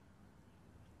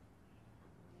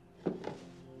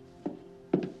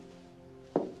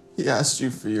 He asked you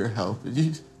for your help, and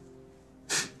you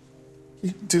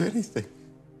didn't do anything.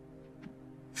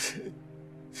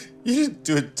 You didn't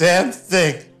do a damn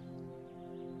thing.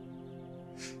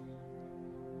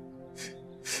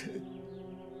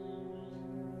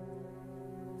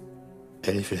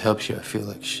 Eddie, if it helps you, I feel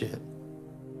like shit.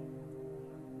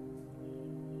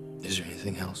 Is there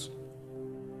anything else?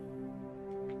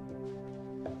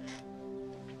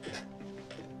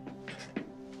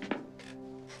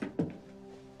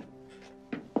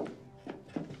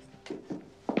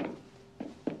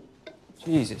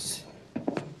 Jesus.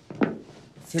 I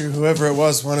figure whoever it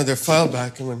was wanted their file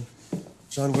back, and when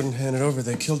John wouldn't hand it over,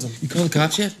 they killed him. You called the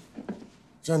cops yet?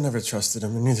 John never trusted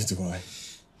him, and neither do I.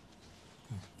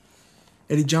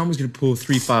 Eddie, John was gonna pull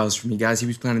 3 files from you guys. He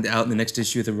was planning to out in the next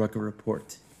issue of the Rutka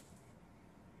Report.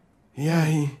 Yeah,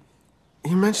 he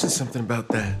mentioned something about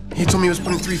that. He told me he was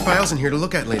putting 3 files in here to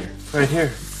look at later. Right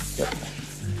here. Yep.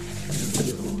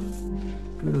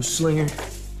 Little slinger.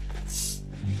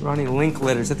 Ronnie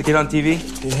Linkletter. Is that the kid on TV?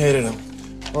 He hated him.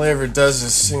 All he ever does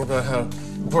is sing about how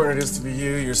important it is to be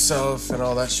you, yourself, and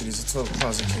all that shit. He's a total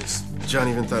closet case. John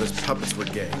even thought his puppets were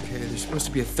gay. Okay, there's supposed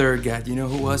to be a 3rd guy. Do you know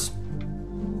who it was?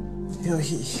 You know,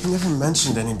 he never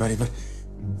mentioned anybody, but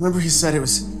remember he said it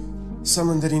was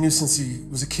someone that he knew since he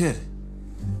was a kid.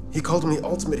 He called him the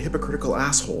ultimate hypocritical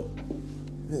asshole.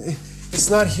 It's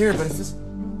not here, but if it's...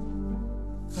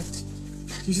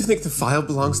 Do you think the file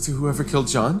belongs to whoever killed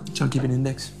John? John, keep an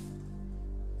index.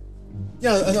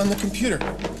 Yeah, on the computer.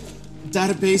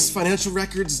 Database, financial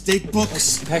records, date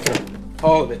books. Pack it up.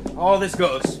 All of it. All this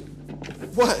goes.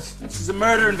 What? This is a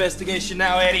murder investigation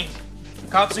now, Eddie.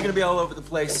 Cops are gonna be all over the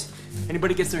place.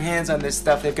 Anybody gets their hands on this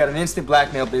stuff, they've got an instant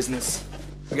blackmail business.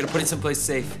 We gotta put it someplace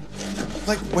safe.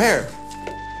 Like where?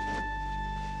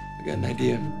 I got an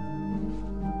idea.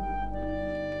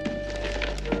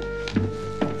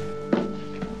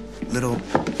 Little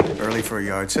early for a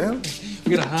yard sale?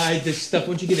 We gotta hide this stuff.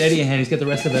 Why don't you get Eddie a hand? He's got the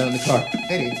rest of it in the car.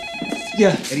 Eddie?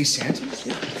 Yeah. Eddie Santos?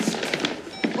 Yeah.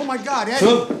 Oh my God, Eddie!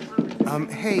 Who?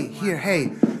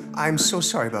 Hey. I'm so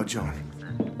sorry about John.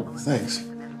 Thanks.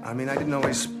 I mean, I didn't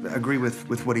always agree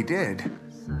with what he did,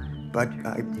 but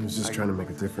He was just trying to make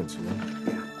a difference, you know?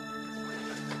 Yeah.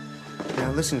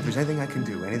 Now, listen, if there's anything I can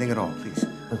do, anything at all, please.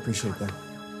 I appreciate that.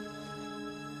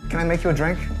 Can I make you a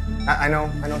drink? I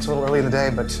know it's a little early in the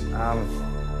day, but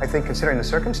I think considering the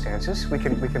circumstances, we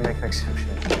can make an exception.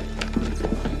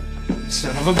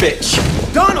 Son of a bitch.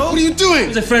 Donald! What are you doing?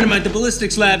 He's a friend of mine at the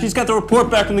ballistics lab. He's got the report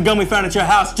back from the gun we found at your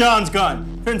house, John's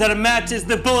gun. Turns out it matches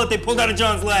the bullet they pulled out of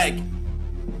John's leg.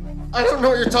 I don't know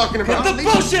what you're talking about. Cut the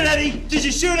bullshit, Eddie! Did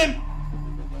you shoot him?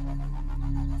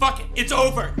 Fuck it, it's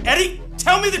over. Eddie,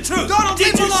 tell me the truth. Donald,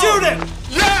 did you shoot him?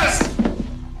 Yes!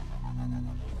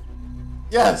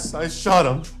 Yes, I shot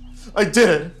him. I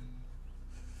did.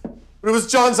 But it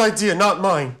was John's idea, not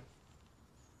mine.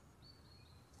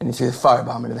 And you threw the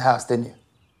firebomb into the house, didn't you?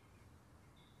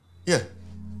 Yeah,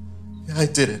 I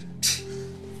did it.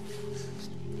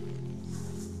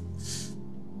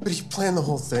 But he planned the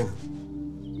whole thing.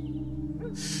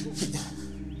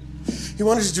 He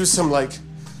wanted to do some, like,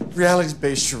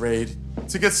 reality-based charade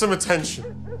to get some attention.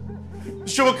 To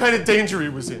show what kind of danger he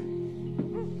was in.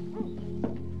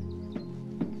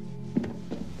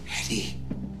 Eddie,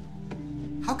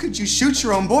 how could you shoot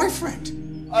your own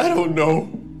boyfriend? I don't know.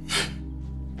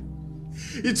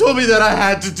 He told me that I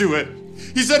had to do it.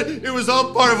 He said it was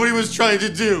all part of what he was trying to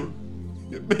do.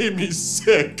 It made me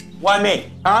sick. Why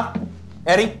me? Huh?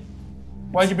 Eddie?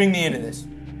 Why'd you bring me into this?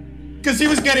 Because he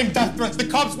was getting death threats. The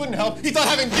cops wouldn't help. He thought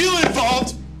having you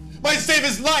involved might save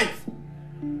his life.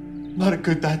 Not a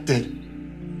good that did.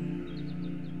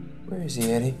 Where is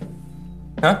he, Eddie?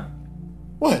 Huh?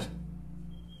 What?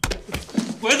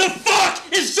 Where the fuck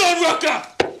is John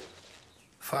Rutka?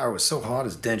 Fire was so hot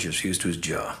his dentures fused to his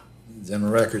jaw. Then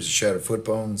records, shattered foot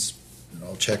bones. It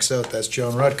all checks out. That's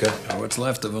John Rutka, or what's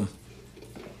left of him.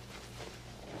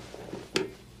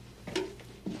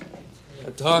 I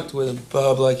talked with him,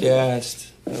 Bob, like you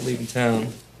asked, about leaving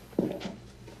town.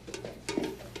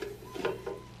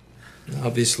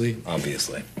 Obviously.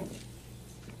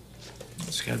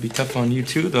 It's gotta be tough on you,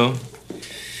 too, though.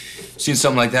 Seen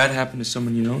something like that happen to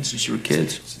someone you know since you were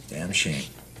kids. It's a damn shame.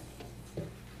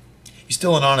 You're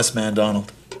still an honest man,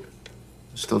 Donald.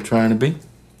 Still trying to be?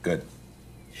 Good.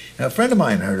 Now, a friend of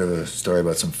mine heard of a story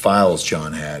about some files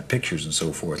John had, pictures and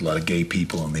so forth, a lot of gay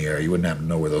people in the area. You wouldn't happen to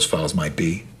know where those files might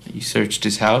be. You searched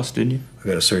his house, didn't you? I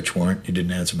got a search warrant. You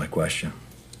didn't answer my question.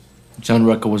 John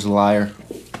Rutka was a liar.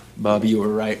 Bobby, you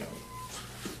were right.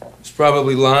 He's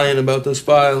probably lying about those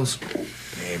files.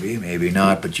 Maybe, maybe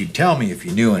not, but you'd tell me if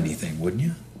you knew anything, wouldn't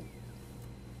you?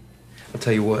 I'll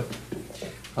tell you what.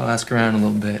 I'll ask around a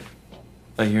little bit.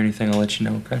 If I hear anything, I'll let you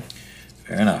know, okay?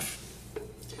 Fair enough.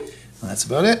 That's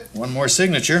about it. One more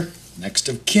signature. Next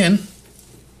of kin.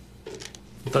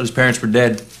 I thought his parents were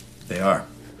dead. They are.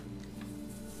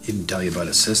 He didn't tell you about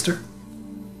his sister?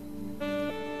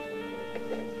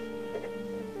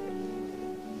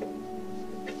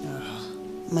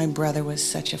 My brother was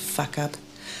such a fuck-up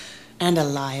and a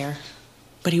liar.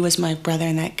 But he was my brother,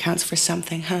 and that counts for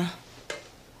something, huh?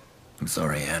 I'm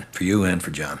sorry, Anne. For you and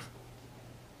for John.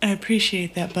 I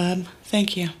appreciate that, Bob.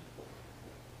 Thank you.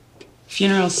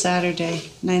 Funeral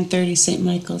Saturday, 9:30, St.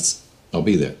 Michael's. I'll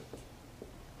be there.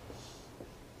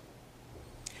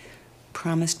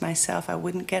 Promised myself I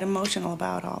wouldn't get emotional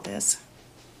about all this.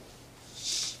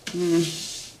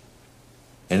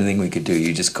 Anything we could do,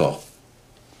 you just call.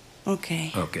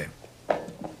 Okay. Okay.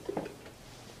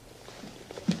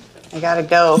 I gotta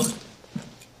go.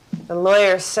 The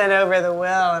lawyer sent over the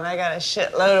will, and I got a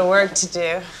shitload of work to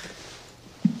do.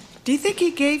 Do you think he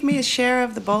gave me a share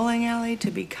of the bowling alley to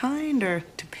be kind or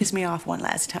to piss me off one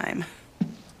last time?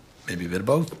 Maybe a bit of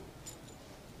both.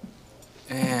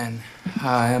 And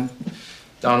hi, I'm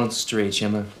Donald Strachey.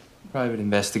 I'm a private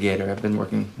investigator. I've been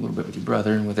working a little bit with your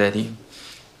brother and with Eddie.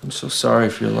 I'm so sorry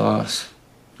for your loss.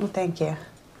 Well, thank you.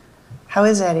 How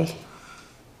is Eddie?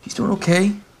 He's doing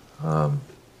okay. I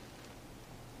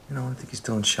think he's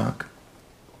still in shock.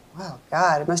 Wow,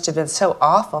 God, it must have been so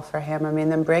awful for him. I mean,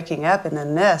 them breaking up and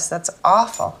then this. That's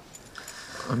awful.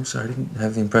 I'm sorry, I didn't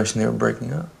have the impression they were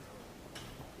breaking up.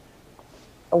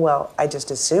 Well, I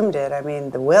just assumed it. I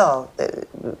mean, the will. The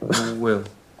will?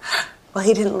 Well,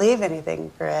 he didn't leave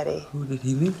anything for Eddie. Who did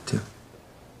he leave it to?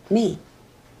 Me.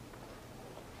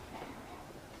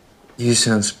 You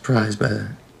sound surprised by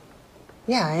that.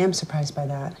 Yeah, I am surprised by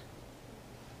that.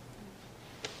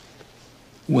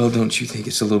 Well, don't you think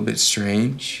it's a little bit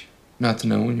strange not to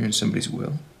know when you're in somebody's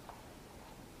will?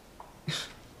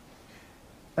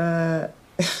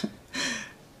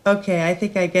 Okay, I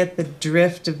think I get the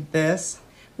drift of this.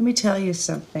 Let me tell you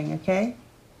something, okay?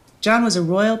 John was a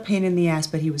royal pain in the ass,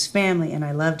 but he was family, and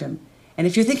I loved him. And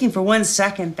if you're thinking for 1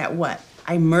 second that what?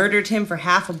 I murdered him for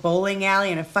half a bowling alley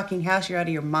and a fucking house, you're out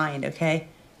of your mind, okay?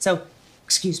 So,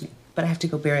 excuse me, but I have to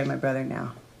go bury my brother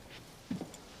now.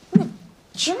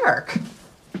 Jerk.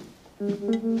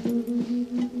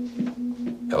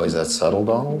 Always that subtle,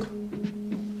 Donald?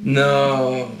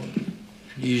 No.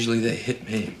 Usually they hit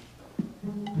me.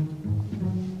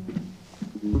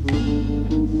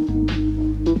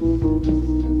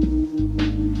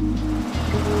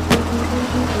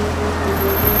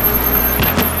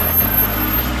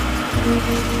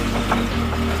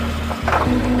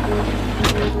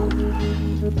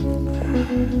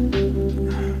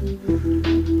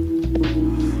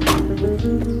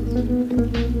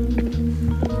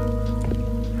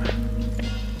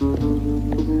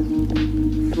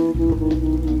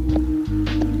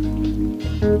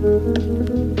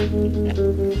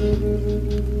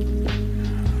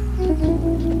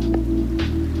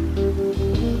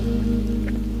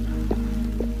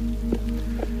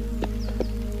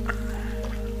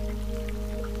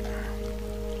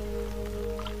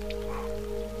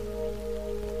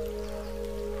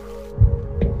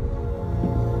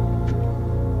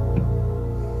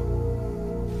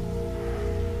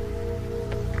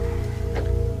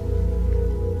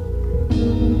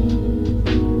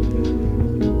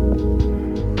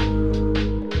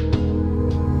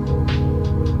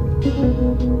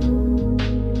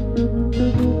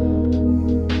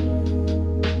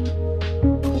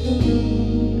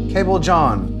 Cable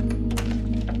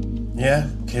John. Yeah,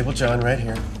 Cable John right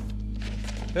here.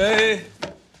 Hey.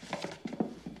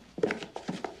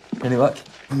 Any luck?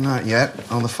 Not yet.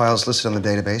 All the files listed on the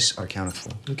database are accounted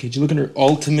for. Okay, did you look under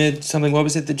ultimate something? What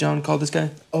was it that John called this guy?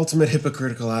 Ultimate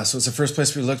hypocritical ass. So it's the first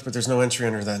place we looked, but there's no entry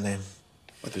under that name.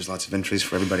 But there's lots of entries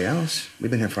for everybody else. We've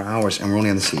been here for hours, and we're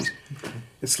only on the seat.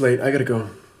 It's late. I gotta go.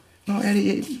 No,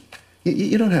 Eddie,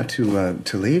 you don't have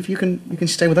to leave. You can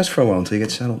stay with us for a while until you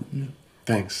get settled.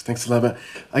 Thanks. Thanks a lot, but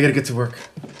I gotta get to work.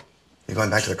 You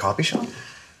going back to the coffee shop?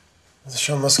 The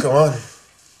show must go on.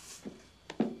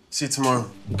 See you tomorrow.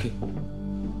 Okay.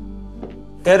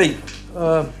 Eddie,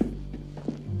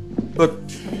 look,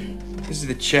 this is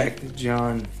the check that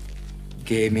John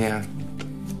gave me. I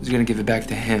was gonna give it back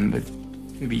to him, but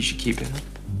maybe you should keep it.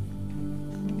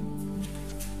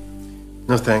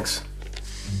 No thanks.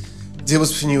 The deal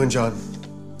was between you and John.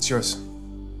 It's yours.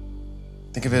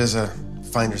 Think of it as a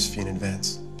finder's fee in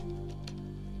advance.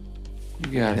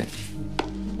 You got it.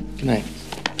 Good night.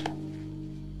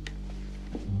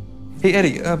 Hey,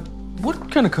 Eddie, what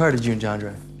kind of car did you and John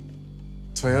drive?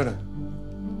 Toyota.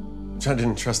 John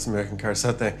didn't trust American cars,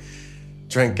 thought they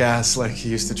drank gas like he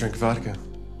used to drink vodka.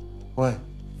 Why?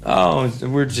 Oh,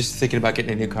 we're just thinking about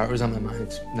getting a new car. It was on my mind.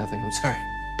 It's nothing. I'm sorry.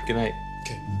 Good night.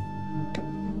 Okay.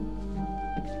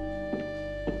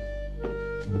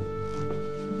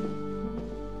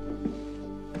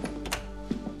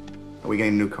 Are we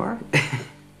getting a new car?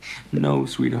 No,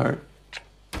 sweetheart.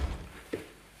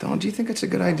 Don, do you think it's a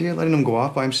good idea letting him go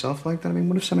off by himself like that? I mean,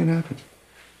 what if something happens?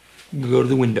 You go to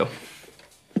the window.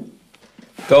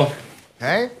 Go.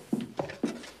 Hey?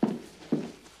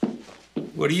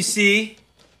 What do you see?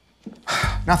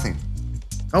 Nothing.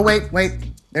 Oh, wait.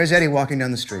 There's Eddie walking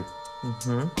down the street.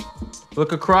 Mm-hmm.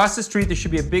 Look across the street. There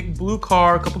should be a big blue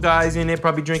car, a couple guys in it,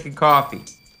 probably drinking coffee.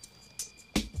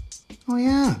 Oh,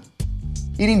 yeah.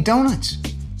 Eating donuts.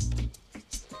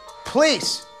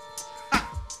 Police!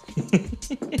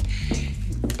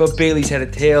 But Bailey's had a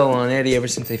tail on Eddie ever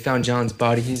since they found John's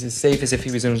body. He's as safe as if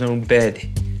he was in his own bed.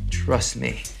 Trust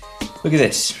me. Look at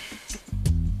this.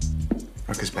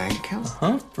 Rutka's bank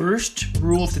account? First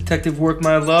rule of detective work,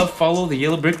 my love, follow the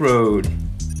yellow brick road.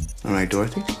 All right,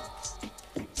 Dorothy.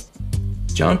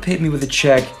 John paid me with a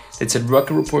check that said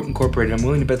Rutka Report Incorporated. I'm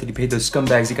willing to bet that he paid those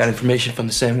scumbags he got information from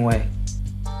the same way.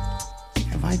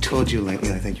 Have I told you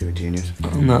lately I think you're a genius?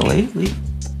 Well, not lately.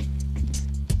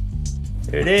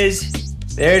 There it is.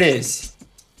 There it is.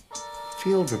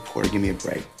 Field reporter, give me a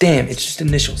break. Damn, it's just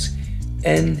initials.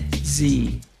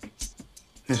 NZ.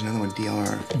 There's another one,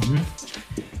 DR.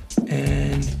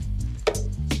 And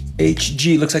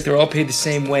HG. Looks like they're all paid the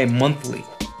same way, monthly.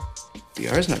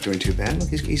 DR's not doing too bad. Look,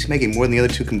 he's making more than the other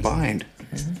two combined.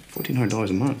 $1,400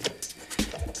 a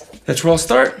month. That's where I'll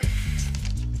start.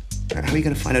 How are you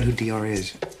going to find out who DR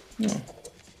is? No.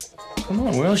 Come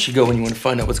on, where else you go when you want to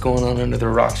find out what's going on under the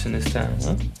rocks in this town,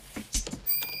 huh?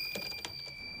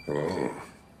 Oh.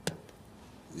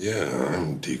 Yeah,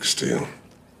 I'm Deke Steele.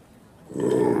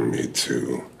 Oh, me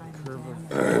too.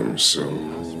 I'm so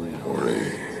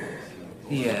horny.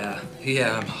 Yeah,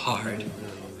 I'm hard.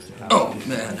 Oh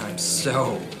man, I'm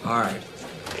so hard.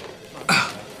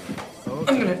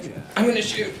 I'm gonna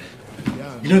shoot.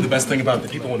 You know the best thing about the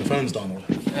people on the phones, Donald?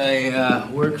 I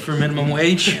work for minimum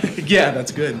wage. Yeah,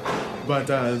 that's good. But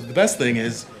the best thing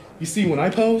is, you see, when I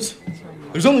pose,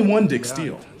 there's only one Dick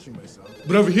Steele.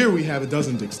 But over here we have a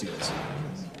dozen Dick Steeles.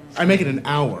 I make it an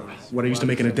hour what I used to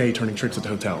make in a day turning tricks at the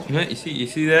hotel. You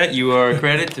see that? You are a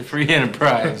credit to free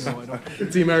enterprise.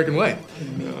 It's the American way.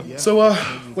 So,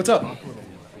 what's up?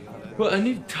 Well, I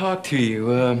need to talk to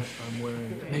you.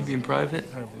 Maybe in private?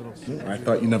 I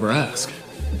thought you'd never ask.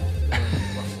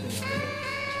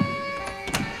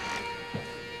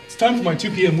 It's time for my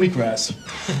 2 p.m. wheatgrass.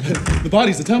 The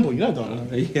body's the temple, you know,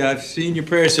 Donald. Yeah, I've seen your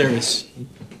prayer service.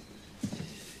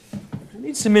 I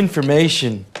need some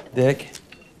information, Dick.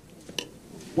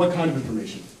 What kind of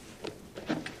information?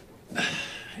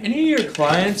 Any of your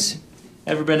clients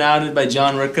ever been outed by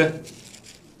John Rutka?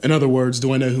 In other words,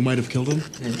 do I know who might have killed him?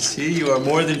 And see, you are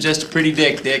more than just a pretty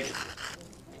dick, Dick.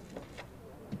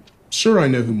 Sure, I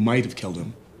know who might have killed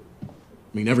him. I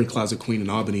mean, every closet queen in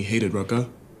Albany hated Rutka.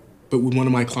 But would one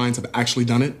of my clients have actually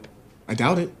done it? I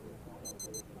doubt it.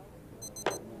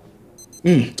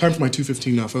 Time for my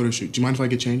 2:15 photo shoot. Do you mind if I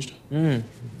get changed?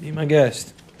 Be my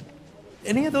guest.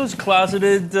 Any of those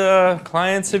closeted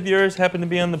clients of yours happen to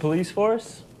be on the police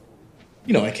force?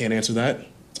 You know I can't answer that.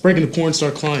 It's breaking the porn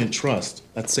star client trust.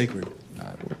 That's sacred.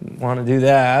 I wouldn't want to do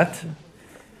that.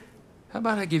 How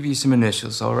about I give you some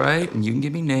initials, all right? And you can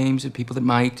give me names of people that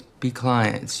might be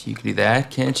clients. You can do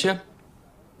that, can't you?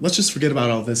 Let's just forget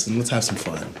about all this and let's have some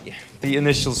fun. Yeah. The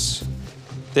initials,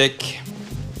 Dick.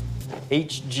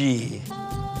 HG,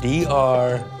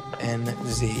 DR, and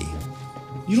Z.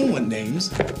 You don't want names.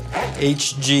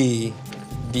 HG,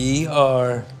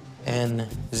 DR, and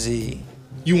Z.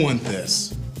 You want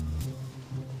this.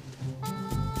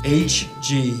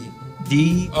 HG,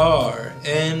 DR,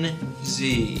 N,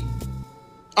 Z.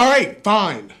 All right,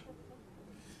 fine.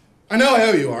 I know I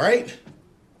owe you, all right?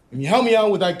 And you helped me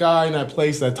out with that guy in that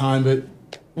place that time, but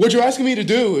what you're asking me to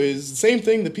do is the same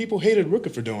thing that people hated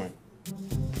Rutka for doing.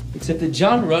 Except that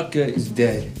John Rutka is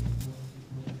dead.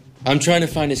 I'm trying to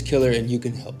find his killer, and you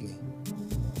can help me.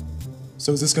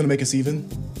 So is this gonna make us even?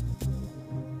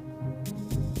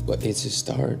 Well, it's a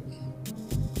start.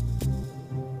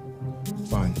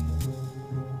 Fine.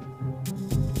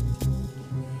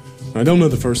 I don't know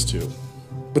the first two,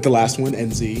 but the last one,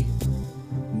 NZ,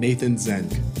 Nathan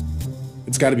Zenk.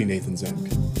 It's gotta be Nathan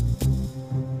Zenk.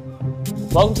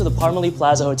 Welcome to the Parmalee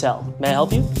Plaza Hotel. May I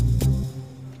help you?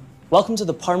 Welcome to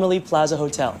the Parmalee Plaza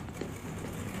Hotel.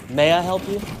 May I help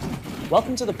you?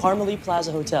 Welcome to the Parmalee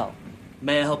Plaza Hotel.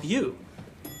 May I help you?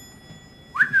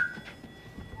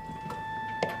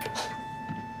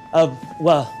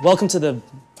 Well, welcome to the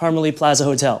Parmalee Plaza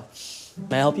Hotel.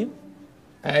 May I help you?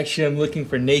 Actually, I'm looking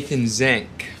for Nathan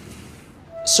Zank.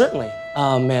 Certainly.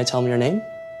 May I tell him your name?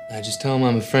 I just tell him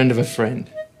I'm a friend of a friend.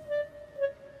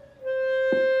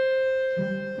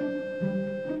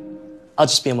 I'll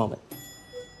just be a moment.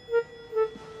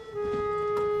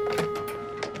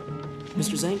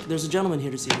 Mr. Zank, there's a gentleman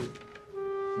here to see you.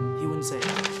 He wouldn't say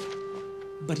it.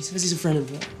 But he says he's a friend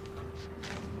of...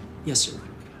 Yes, sir.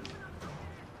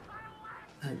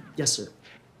 Yes, sir.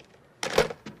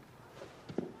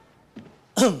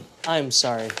 I'm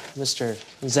sorry. Mr.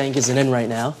 Zank isn't in right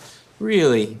now.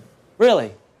 Really?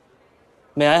 Really?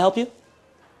 May I help you?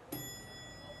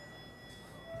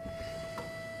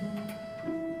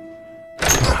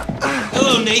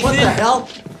 Hello, Nathan. What the hell?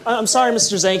 I'm sorry,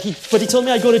 Mr. Zank, but he told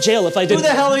me I'd go to jail if I didn't. Who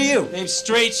the hell are you? Name's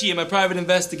Strachey. I'm a private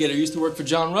investigator. Used to work for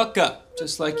John Rutka,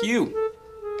 just like you.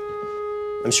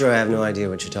 I'm sure I have no idea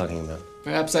what you're talking about.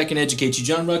 Perhaps I can educate you.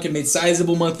 John Rutka made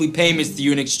sizable monthly payments to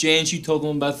you in exchange. You told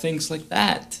him about things like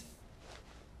that.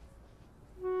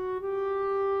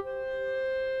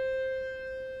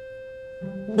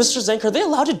 Mr. Zank, are they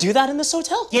allowed to do that in this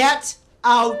hotel? Get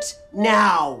out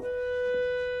now!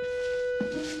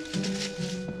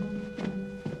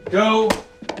 Go!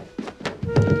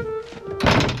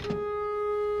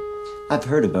 I've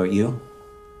heard about you.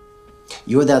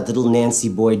 You're that little Nancy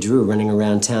boy Drew running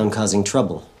around town causing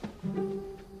trouble.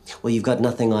 Well, you've got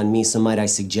nothing on me, so might I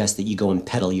suggest that you go and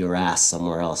peddle your ass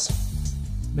somewhere else.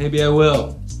 Maybe I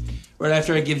will. Right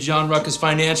after I give John Rutka's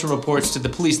financial reports to the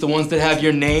police, the ones that have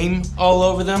your name all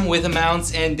over them with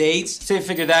amounts and dates. Say,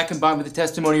 figure that combined with the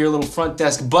testimony of your little front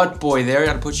desk butt boy there,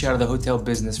 gotta put you out of the hotel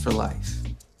business for life.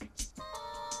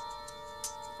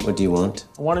 What do you want?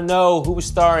 I want to know who was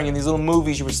starring in these little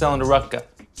movies you were selling to Rutka.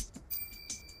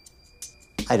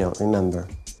 I don't remember.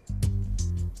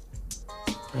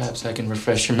 Perhaps I can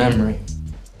refresh your memory.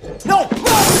 No!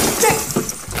 No!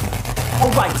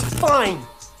 All right, fine.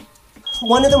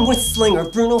 One of them was Slinger,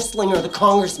 Bruno Slinger, the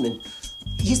congressman.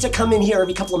 He used to come in here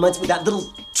every couple of months with that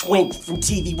little twink from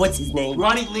TV. What's his name?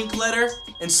 Ronnie Linkletter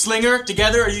and Slinger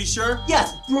together, are you sure?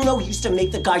 Yes, Bruno used to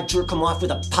make the guy jerk him off with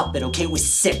a puppet, okay? It was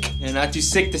sick. Yeah, not too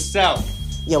sick to sell.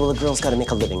 Yeah, well, the girl's gotta make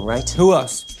a living, right? Who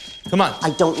else? Come on. I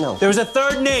don't know. There was a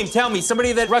third name. Tell me.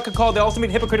 Somebody that Rutka called the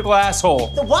ultimate hypocritical asshole.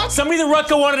 The what? Somebody that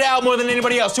Rutka wanted out more than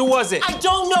anybody else. Who was it? I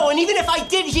don't know, and even if I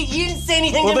did, he didn't say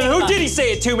anything Well, to then me. who did he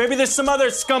say it to? Maybe there's some other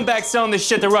scumbag selling this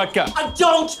shit to Rutka. I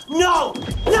don't know.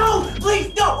 No,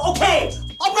 please, no. Okay.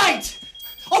 All right.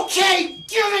 Okay.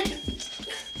 Give it.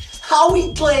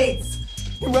 Howie Glades.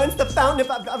 He runs the Fountain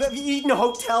of Eden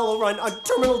Hotel over on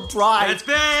Terminal Drive. That's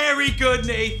very good,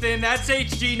 Nathan. That's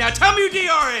HG. Now tell me who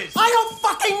DR is. I don't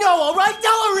fucking know, all right?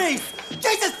 Delarice!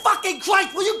 Jesus fucking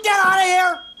Christ, will you get out of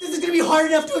here? This is gonna be hard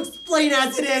enough to explain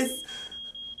as it is.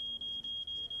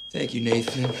 Thank you,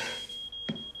 Nathan.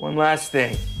 One last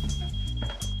thing.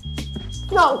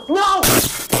 No, no!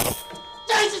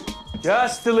 Jesus!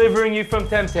 Just delivering you from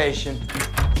temptation.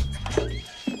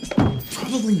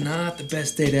 Probably not the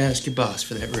best day to ask your boss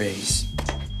for that raise.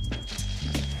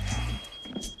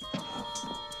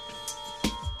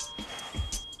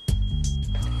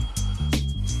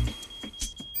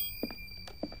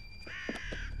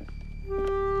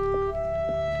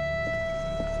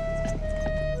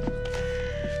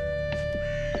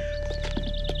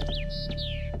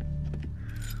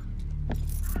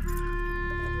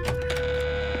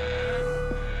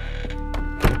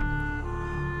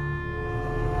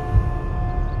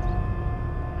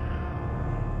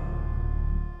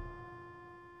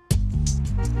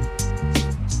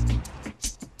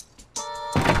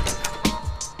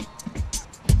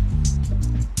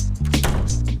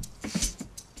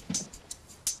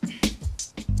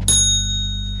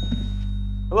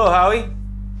 Hello, Howie.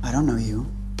 I don't know you.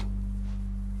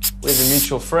 We have a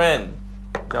mutual friend,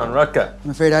 John Rutka. I'm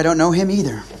afraid I don't know him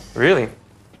either. Really?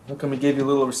 How come he gave you a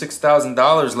little over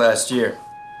 $6,000 last year?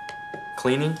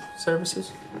 Cleaning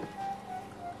services?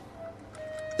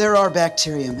 There are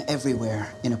bacterium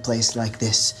everywhere in a place like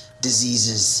this.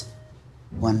 Diseases.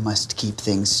 One must keep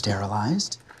things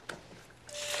sterilized.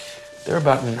 There are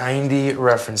about 90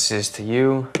 references to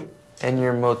you and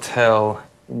your motel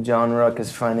in John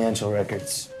Rutka's financial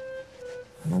records.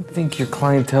 I don't think your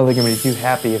clientele are gonna be too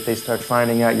happy if they start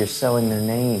finding out you're selling their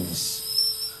names.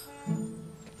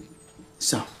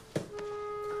 So,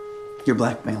 you're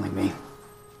blackmailing me.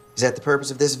 Is that the purpose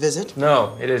of this visit?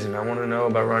 No, it isn't. I want to know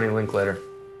about Ronnie Linkletter.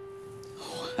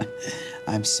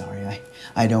 I'm sorry,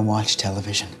 I don't watch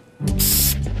television.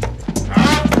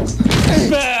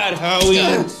 Bad, Howie!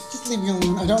 Just leave me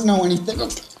alone. I don't know anything.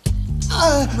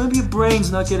 Maybe your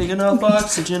brain's not getting enough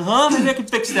oxygen, huh? Maybe I can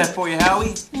fix that for you,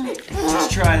 Howie.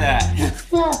 Let's try that.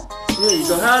 There you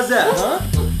go. How's that, huh?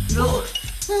 You know,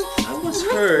 I once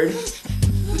heard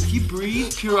that if you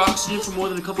breathe pure oxygen for more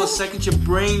than a couple of seconds, your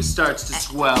brain starts to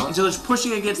swell until it's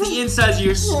pushing against the insides of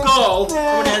your skull. And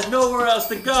when it has nowhere else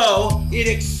to go, it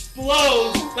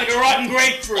explodes like a rotten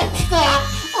grapefruit.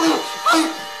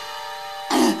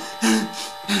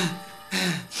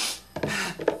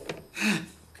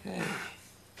 Okay.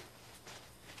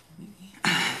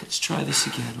 Let's try this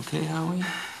again, okay, Howie?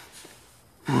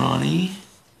 Ronnie,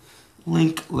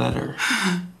 link letter.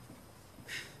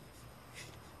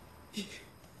 He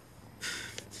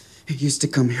used to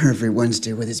come here every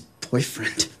Wednesday with his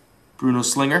boyfriend. Bruno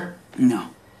Slinger? No,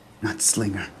 not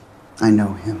Slinger. I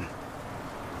know him.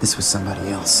 This was somebody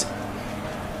else.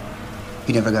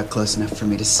 He never got close enough for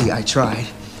me to see. I tried.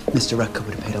 Mr. Rutka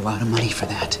would have paid a lot of money for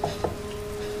that.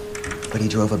 But he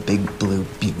drove a big blue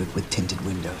Buick with tinted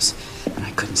windows, and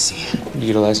I couldn't see him. Did you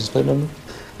get a license plate number?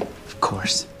 Of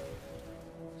course.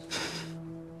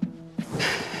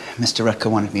 Mr. Rutka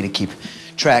wanted me to keep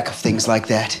track of things like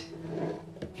that.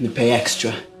 He would pay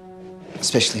extra,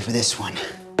 especially for this one.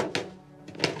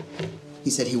 He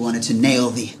said he wanted to nail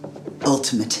the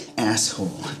ultimate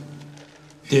asshole.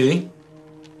 Did he?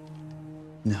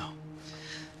 No.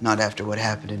 Not after what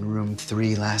happened in room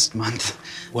 3 last month.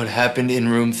 What happened in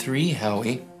room 3,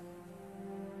 Howie?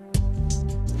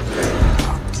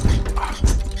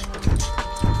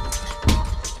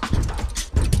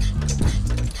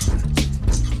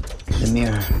 The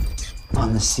mirror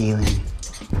on the ceiling.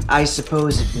 I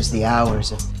suppose it was the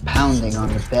hours of pounding on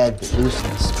the bed that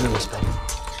loosened the screws, but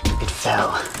it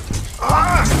fell.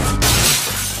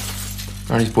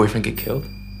 Ronnie's boyfriend get killed?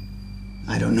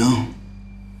 I don't know.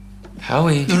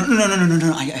 Howie. No.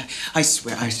 I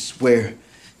swear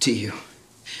to you.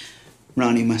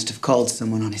 Ronnie must have called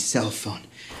someone on his cell phone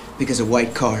because a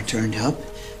white car turned up.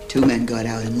 2 men got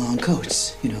out in long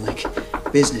coats, you know, like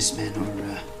businessmen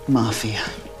or mafia.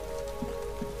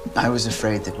 I was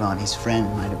afraid that Ronnie's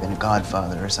friend might have been a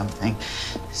godfather or something,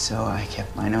 so I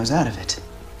kept my nose out of it.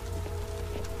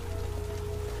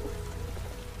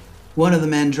 One of the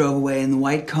men drove away in the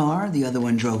white car, the other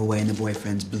one drove away in the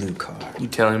boyfriend's blue car. You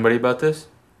tell anybody about this?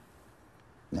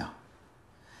 No.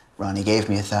 Ronnie gave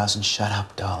me $1,000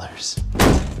 shut-up dollars.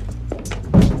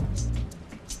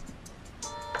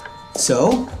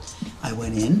 So, I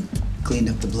went in, cleaned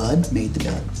up the blood, made the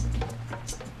bed.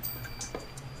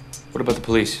 What about the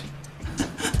police?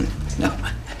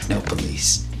 No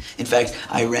police. In fact,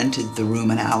 I rented the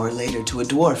room an hour later to a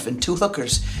dwarf and 2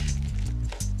 hookers.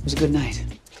 It was a good night.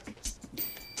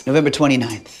 November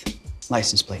 29th.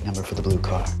 License plate number for the blue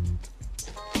car.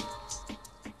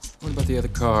 What about the other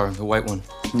car, the white one?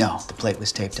 No, the plate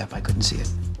was taped up. I couldn't see it.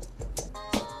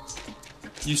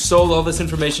 You sold all this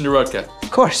information to Rutka?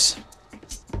 Of course.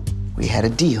 We had a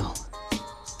deal.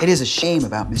 It is a shame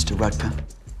about Mr. Rutka.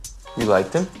 You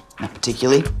liked him? Not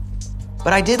particularly.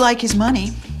 But I did like his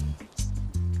money.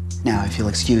 Now, if you'll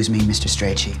excuse me, Mr.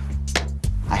 Strachey,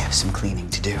 I have some cleaning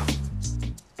to do.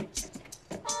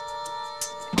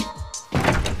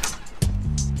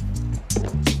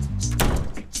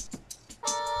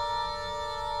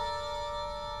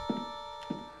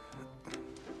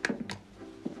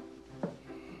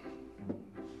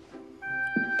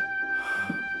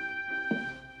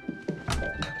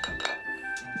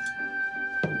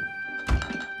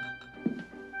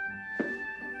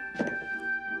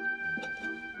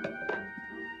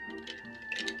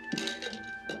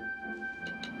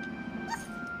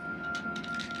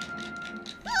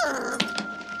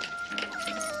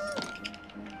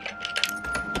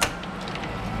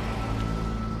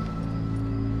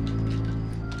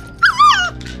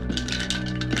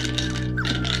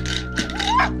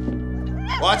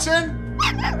 Watson?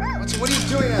 Watson, what are you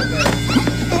doing out there?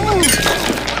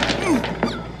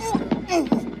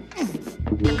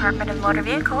 Department of Motor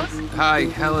Vehicles. Hi,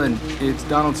 Helen. It's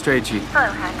Donald Strachey.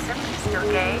 Hello, handsome. You still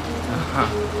gay?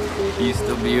 You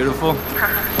still beautiful?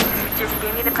 Just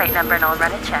give me the plate number and I'll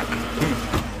run a check.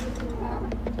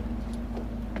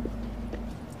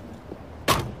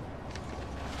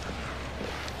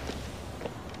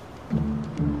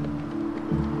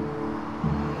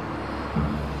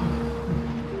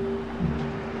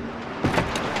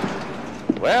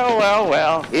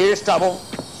 Well, here's trouble.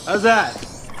 How's that?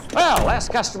 Well,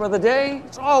 last customer of the day,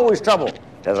 it's always trouble,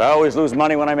 because I always lose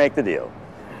money when I make the deal.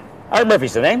 Art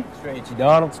Murphy's the name. Strachey,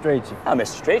 Donald Strachey. Now,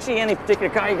 Mr. Strachey, any particular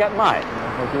car you got in mind?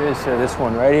 I think it is, sir. This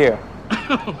one right here.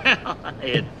 Well,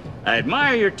 I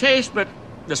admire your taste, but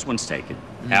this one's taken.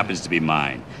 Happens to be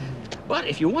mine. But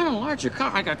if you want a larger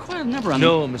car, I got quite a number on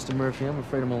No, Mr. Murphy, I'm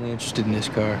afraid I'm only interested in this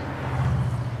car.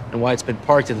 And why it's been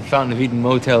parked at the Fountain of Eden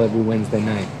Motel every Wednesday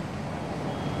night.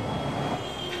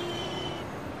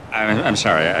 I'm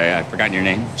sorry, I forgot your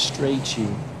name. Strachey.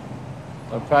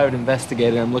 I'm a private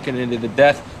investigator. I'm looking into the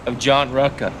death of John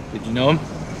Rutka. Did you know him?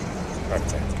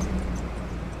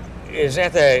 Is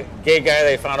that the gay guy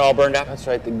they found all burned up? That's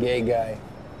right, the gay guy.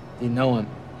 Do you know him?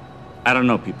 I don't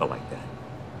know people like that.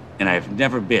 And I've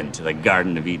never been to the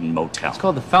Garden of Eden Motel. It's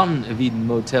called the Fountain of Eden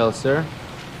Motel, sir.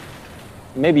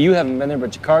 Maybe you haven't been there,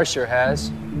 but your car sure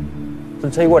has. So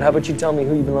I'll tell you what, how about you tell me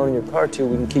who you've been loaning your car to?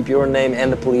 We can keep your name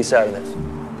and the police out of this,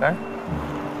 okay?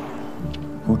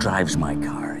 Who drives my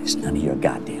car is none of your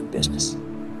goddamn business.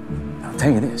 I'll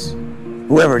tell you this,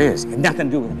 whoever it is, had nothing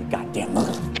to do with any goddamn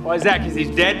murder. Why is that, because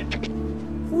he's dead?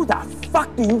 Who the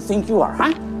fuck do you think you are,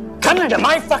 huh? Coming into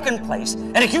my fucking place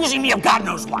and accusing me of God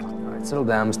knows what. All right, settle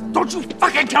down, Mr. Don't you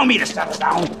fucking tell me to settle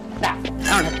down. Now, I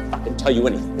don't have to fucking tell you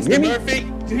anything. You hear me? Murphy?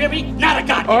 You hear me? Not a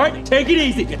goddamn All right, thing. take it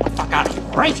easy. Get the fuck out of here,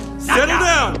 all right? Settle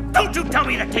down. Don't you tell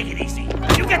me to take it easy.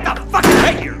 You get the fuck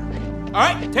out of here. All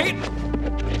right, take it.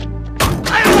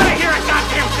 I don't want to hear a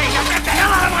goddamn thing. Now get the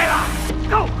hell out of my life.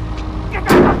 Go. Get the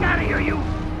fuck out of here, you.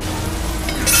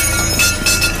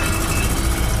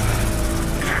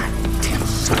 Goddamn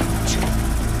son of a bitch.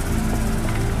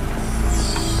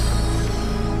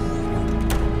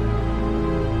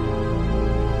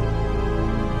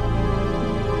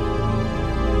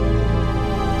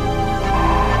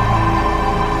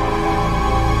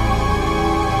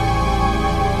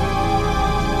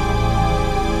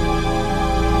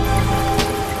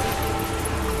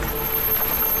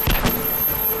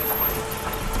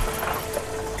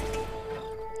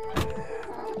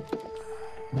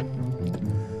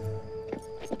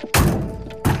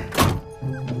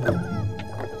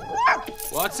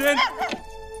 Watson?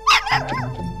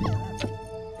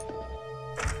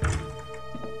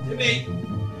 Timmy!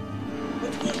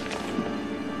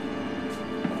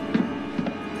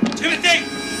 Timothy!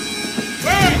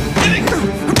 Where?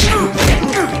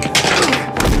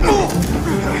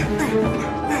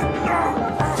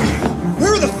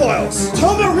 Where are the files?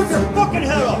 Tell me to rip your fucking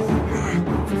head off!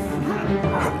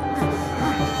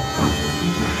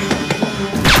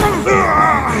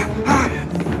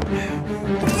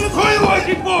 Who are you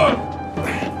working for?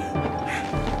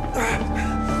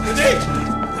 Timmy!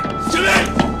 Timmy!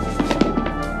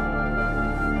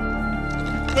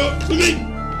 No, Timmy!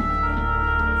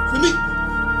 Timmy!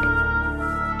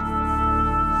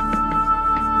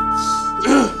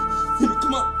 Timmy,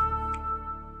 come on.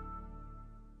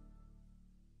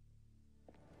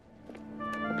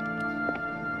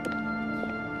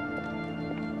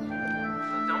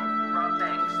 Don't rob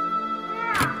banks.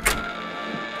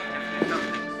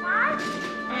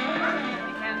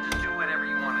 You can't just do whatever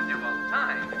you want to do all the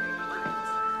time.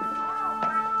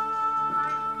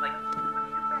 Like,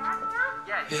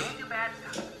 yeah, don't do bad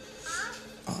stuff.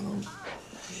 Donald,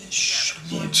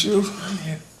 want you?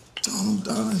 Donald,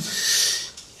 darling.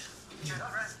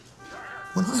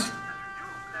 When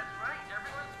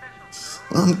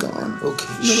I'm gone,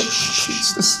 okay,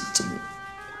 please listen to me.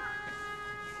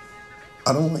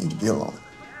 I don't want you to be alone.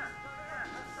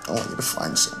 I want you to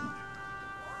find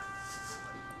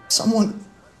someone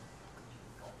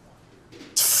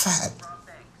fat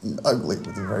and ugly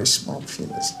with a very small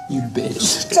penis. You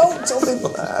bitch. Don't make me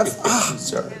laugh. I'm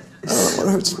sorry. I don't know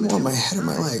what hurts more, my head or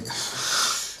my leg.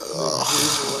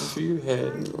 Here's one for your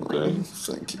head, okay?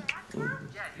 Thank you.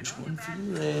 Here's one for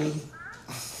your leg.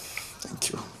 Thank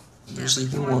you. There's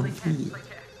even one for you.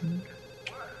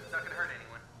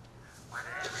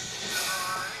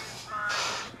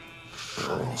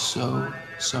 I'm so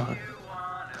sorry.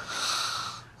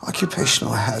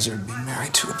 Occupational hazard, being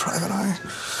married to a private eye.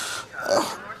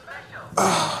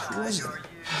 Who was it?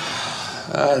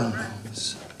 I don't know.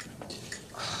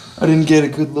 I didn't get a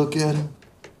good look at him.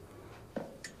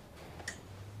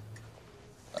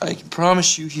 I can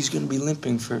promise you he's gonna be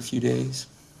limping for a few days.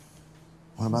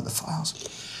 What about the files?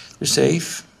 They're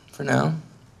safe for now.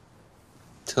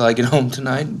 Till I get home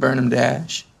tonight and burn them to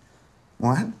ash.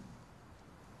 What?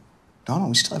 Donald,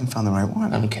 we still haven't found the right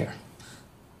one. I don't care.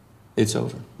 It's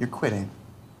over. You're quitting.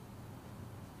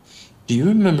 Do you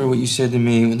remember what you said to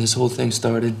me when this whole thing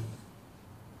started?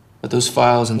 About those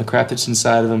files and the crap that's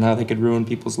inside of them, how they could ruin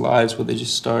people's lives where they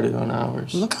just started on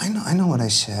ours. Look, I know what I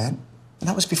said. And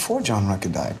that was before John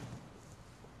Rutka died.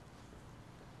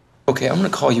 Okay, I'm gonna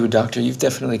call you a doctor. You've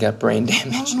definitely got brain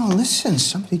damage. No, listen.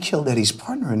 Somebody killed Eddie's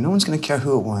partner, and no one's gonna care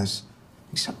who it was.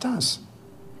 Except us.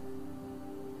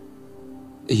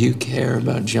 You care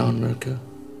about John Rutka?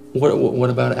 What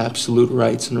about absolute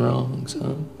rights and wrongs,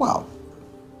 huh? Well,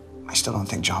 I still don't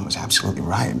think John was absolutely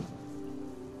right.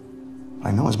 But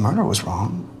I know his murder was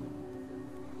wrong.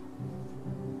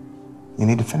 You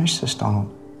need to finish this, Donald.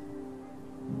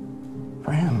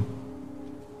 For him.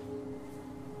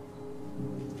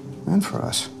 And for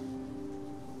us.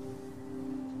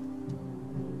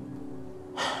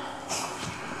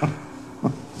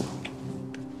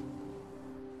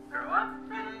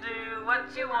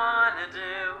 You wanna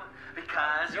do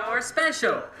because you're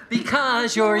special,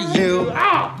 because you're you.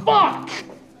 Ah, fuck!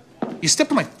 You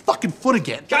stepped on my fucking foot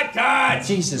again. Cut!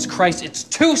 Jesus Christ, it's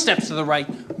 2 steps to the right,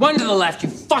 1 to the left, you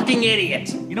fucking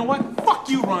idiot! You know what? Fuck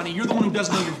you, Ronnie. You're the one who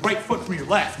doesn't know your right foot from your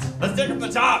left. Let's take it from the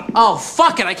top. Oh,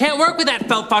 fuck it, I can't work with that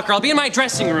felt fucker. I'll be in my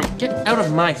dressing room. Get out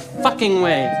of my fucking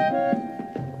way.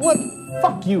 What?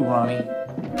 Fuck you, Ronnie.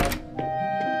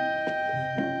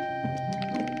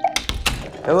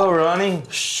 Hello, Ronnie.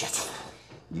 Shit.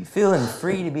 You feeling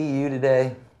free to be you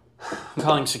today? I'm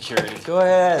calling security. Go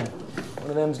ahead. One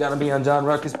of them's gotta be on John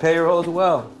Rutka's payroll as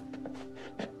well.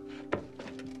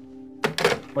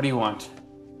 What do you want?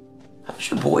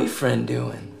 How's your boyfriend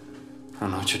doing? I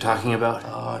don't know what you're talking about.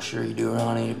 Oh, sure you do,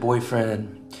 Ronnie. Your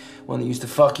boyfriend. One that used to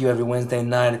fuck you every Wednesday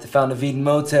night at the Fountain of Eden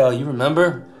Motel. You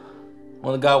remember?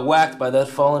 One that got whacked by that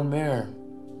fallen mirror.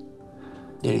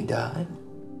 Did he die?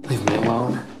 Leave me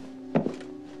alone.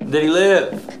 Did he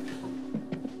live?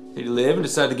 Did he live and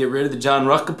decide to get rid of the John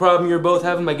Rutka problem you were both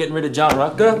having by getting rid of John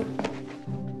Rutka?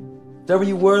 Is that where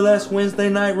you were last Wednesday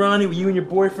night, Ronnie? Were you and your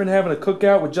boyfriend having a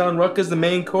cookout with John Rutka as the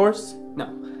main course? No.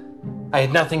 I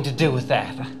had nothing to do with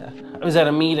that. I was at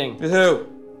a meeting. With who?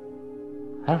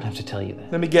 I don't have to tell you that.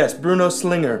 Let me guess, Bruno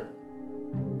Slinger.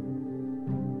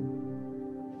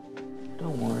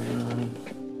 Don't worry, Ronnie.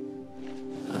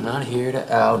 I'm not here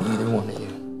to out either one of you,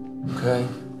 okay?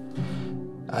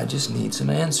 I just need some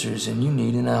answers, and you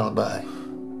need an alibi.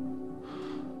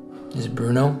 Is it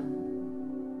Bruno?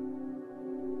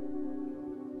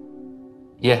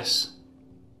 Yes.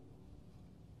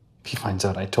 If he finds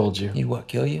out I told you. He'd what,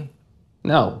 kill you?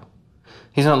 No.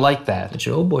 He's not like that. But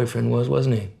your old boyfriend was,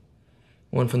 wasn't he?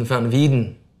 One from the Fountain of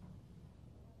Eden.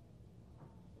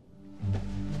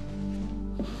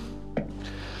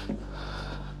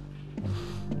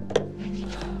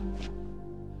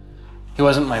 He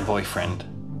wasn't my boyfriend.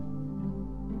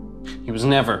 He was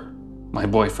never my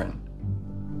boyfriend.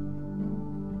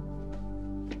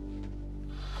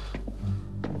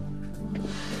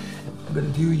 I'm gonna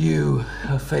do you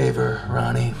a favor,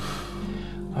 Ronnie.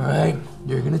 All right?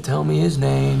 You're gonna tell me his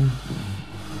name,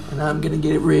 and I'm gonna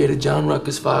get rid of John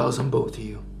Rutka's files on both of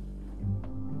you.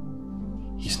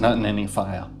 He's not in any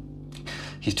file.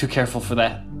 He's too careful for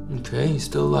that. Okay, he's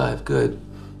still alive. Good.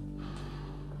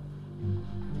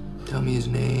 Tell me his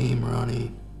name,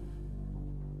 Ronnie.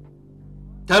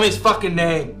 Tell me his fucking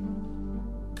name.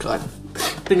 God. I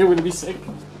think I'm gonna be sick.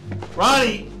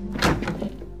 Ronnie!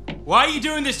 Why are you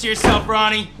doing this to yourself,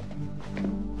 Ronnie?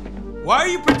 Why are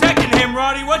you protecting him,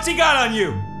 Ronnie? What's he got on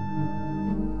you?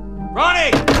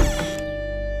 Ronnie!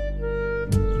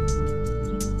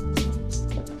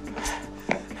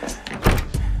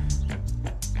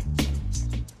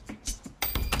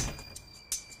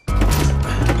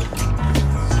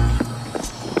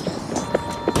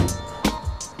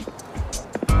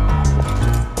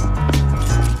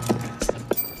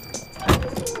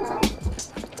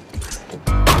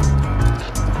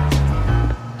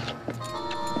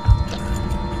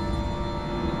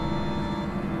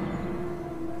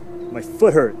 My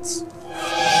foot hurts.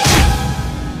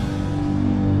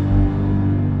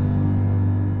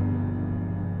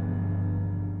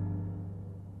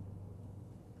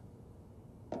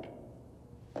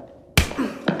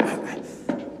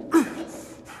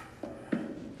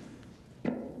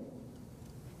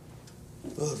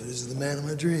 Oh, this is the man of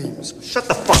my dreams. Shut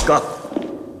the fuck up!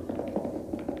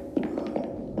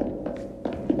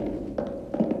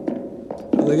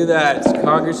 Look at that. It's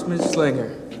Congressman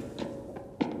Slinger.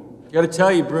 Gotta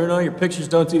tell you, Bruno, your pictures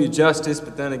don't do you justice,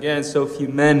 but then again, so few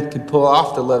men can pull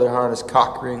off the leather harness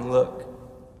cock ring look.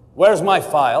 Where's my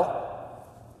file?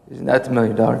 Isn't that the $1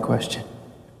 million question?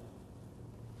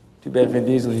 Too bad Vin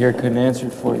Diesel here couldn't answer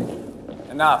it for you.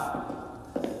 Enough.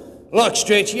 Look,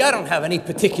 Strachey, I don't have any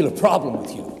particular problem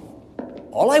with you.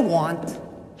 All I want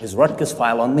is Rutka's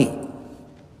file on me.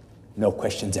 No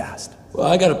questions asked. Well,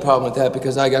 I got a problem with that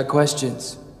because I got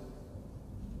questions.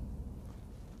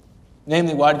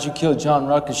 Namely, why did you kill John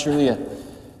Rutka? Surely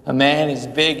a man as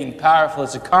big and powerful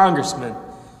as a congressman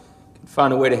can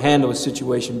find a way to handle a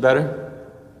situation better.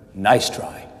 Nice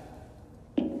try.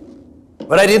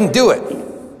 But I didn't do it.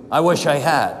 I wish I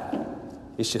had.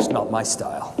 It's just not my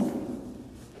style.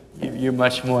 You're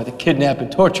much more the kidnap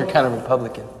and torture kind of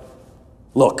Republican.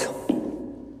 Look,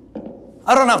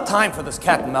 I don't have time for this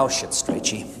cat and mouse shit,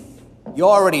 Strachey. You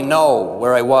already know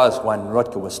where I was when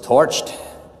Rutka was torched,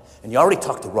 and you already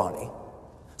talked to Ronnie.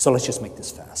 So let's just make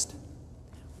this fast.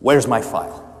 Where's my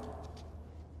file?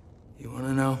 You want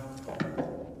to know?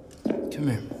 Come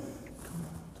here.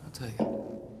 I'll tell you.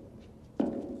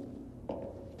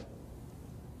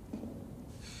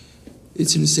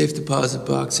 It's in a safe deposit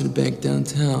box in a bank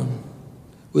downtown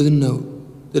with a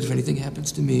note that if anything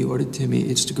happens to me or to Timmy,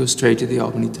 it's to go straight to the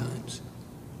Albany Times.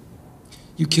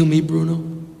 You kill me, Bruno,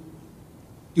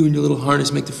 you and your little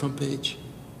harness make the front page.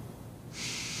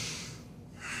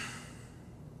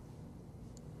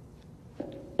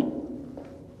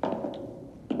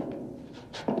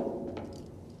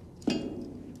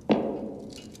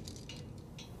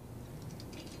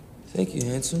 Thank you,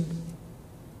 handsome.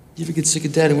 You ever get sick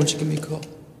of Daddy, why don't you give me a call?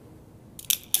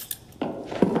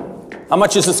 How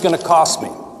much is this gonna cost me?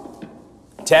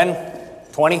 10?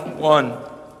 20? 1.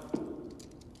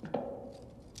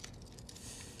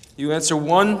 You answer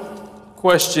one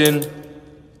question,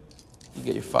 you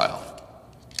get your file.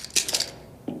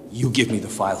 You give me the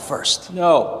file first.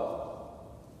 No.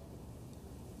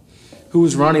 Who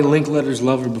was Ronnie Linkletter's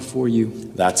lover before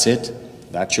you? That's it?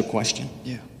 That's your question?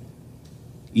 Yeah.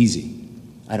 Easy.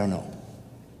 I don't know.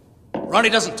 Ronnie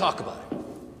doesn't talk about it.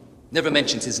 Never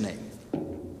mentions his name.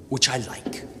 Which I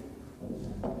like.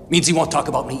 Means he won't talk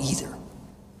about me either.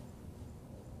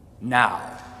 Now,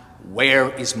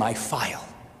 where is my file?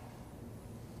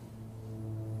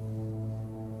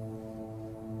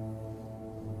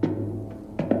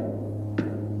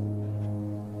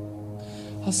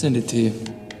 I'll send it to you.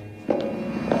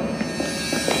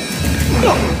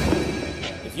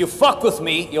 If you fuck with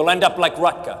me, you'll end up like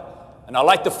Rutka. And I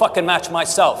like the fucking match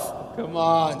myself. Come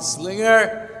on,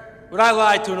 Slinger. Would I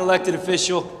lie to an elected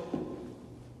official?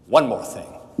 One more thing.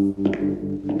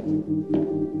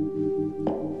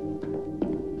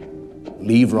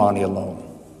 Leave Ronnie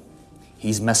alone.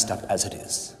 He's messed up as it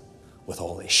is, with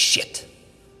all this shit.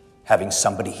 Having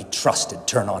somebody he trusted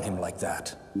turn on him like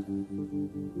that. I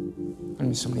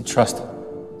mean, somebody trusted.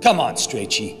 Come on,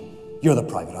 Strachey. You're the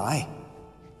private eye.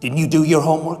 Didn't you do your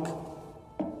homework?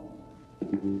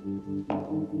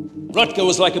 Rutka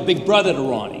was like a big brother to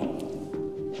Ronnie.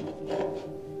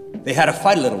 They had a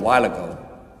fight a little while ago,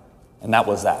 and that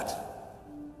was that.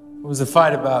 What was the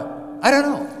fight about? I don't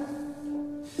know.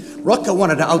 Rutka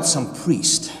wanted to out some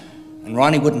priest, and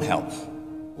Ronnie wouldn't help.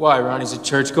 Why, Ronnie's a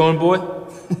church-going boy?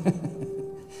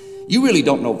 You really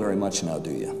don't know very much now,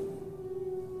 do you?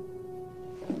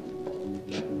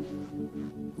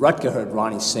 Rutka heard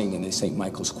Ronnie sing in the St.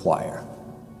 Michael's choir,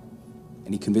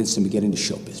 and he convinced him to get into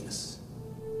show business.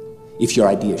 If your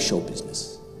idea of show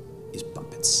business is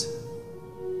puppets.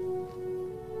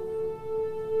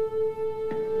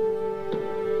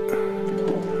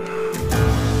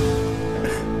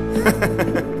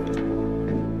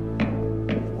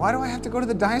 Why do I have to go to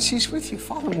the diocese with you?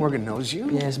 Father Morgan knows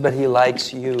you. Yes, but he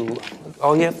likes you. Look,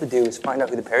 all you have to do is find out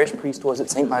who the parish priest was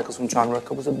at St. Michael's when John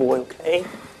Rutka was a boy, okay?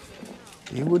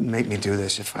 You wouldn't make me do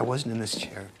this if I wasn't in this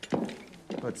chair.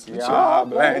 Put your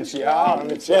Blanche on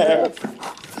the chair.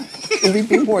 Can we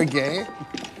be more gay?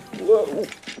 Whoa.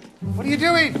 What are you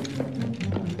doing?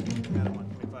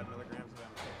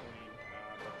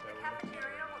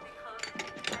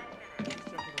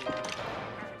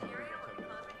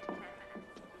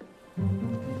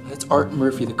 That's Art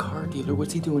Murphy, the car dealer.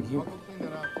 What's he doing here?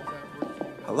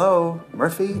 Hello,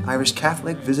 Murphy, Irish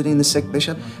Catholic, visiting the sick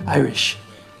bishop. Irish.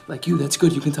 Like you, that's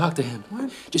good. You can talk to him.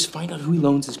 What? Just find out who he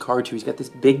loans his car to. He's got this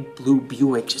big blue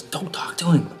Buick. Just don't talk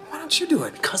to him. Why don't you do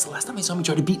it? Because the last time I saw him, he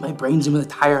tried to beat my brains in with a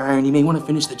tire iron. He may want to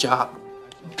finish the job.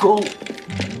 Go.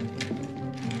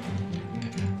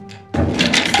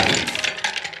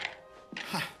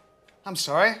 I'm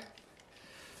sorry.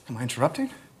 Am I interrupting?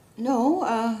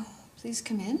 No, please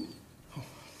come in.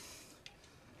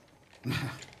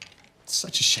 It's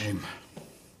such a shame.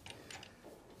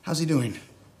 How's he doing?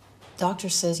 Doctor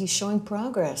says he's showing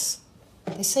progress.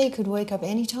 They say he could wake up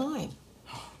any time.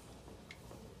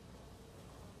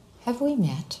 Have we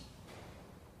met?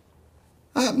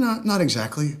 Not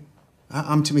exactly.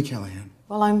 I'm Timmy Callahan.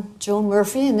 Well, I'm Joan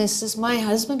Murphy, and this is my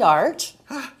husband, Art.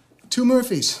 Two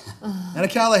Murphys and a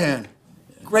Callahan.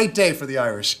 Great day for the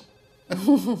Irish.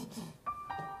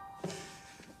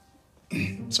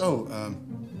 So,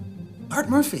 Art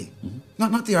Murphy.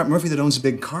 Not the Art Murphy that owns a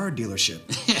big car dealership.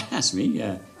 Yeah, that's me.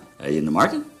 Are you in the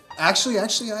market? Actually, I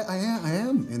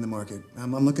am in the market.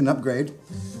 I'm looking to upgrade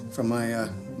from my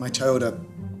my Toyota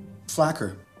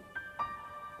Flacker.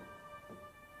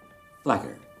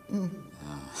 Flacker.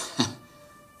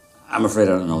 I'm afraid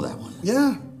I don't know that one.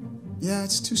 Yeah,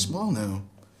 it's too small now.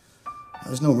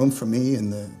 There's no room for me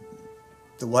and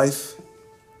the wife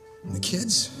and the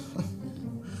kids.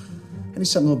 I need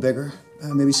something a little bigger.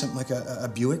 Maybe something like a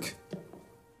Buick.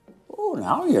 Oh,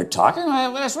 now you're talking.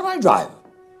 That's what I drive.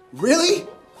 Really?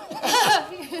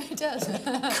 It does.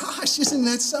 Gosh, isn't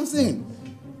that something?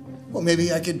 Well,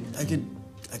 maybe I could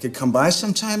come by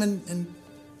sometime and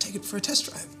take it for a test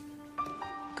drive.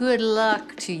 Good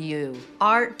luck to you.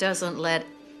 Art doesn't let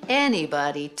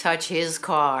anybody touch his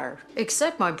car.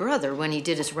 Except my brother when he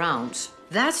did his rounds.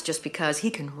 That's just because he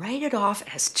can write it off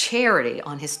as charity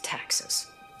on his taxes.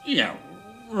 Yeah,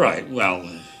 right. Well,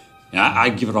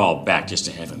 I'd give it all back just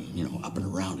to have him, up and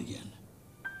around again.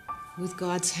 With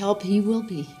God's help, he will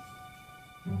be.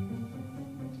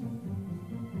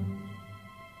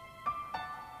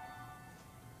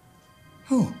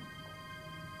 Oh.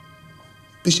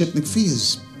 Bishop McPhee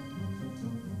is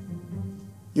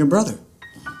your brother.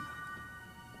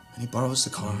 And he borrows the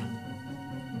car.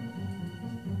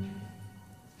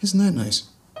 Isn't that nice?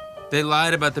 They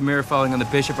lied about the mirror falling on the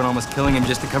bishop and almost killing him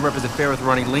just to cover up his affair with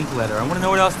Ronnie Linkletter. I want to know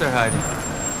what else they're hiding.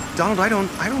 Donald, I don't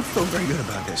feel very good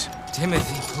about this.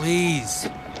 Timothy, please.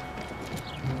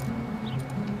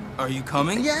 Are you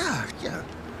coming? Yeah.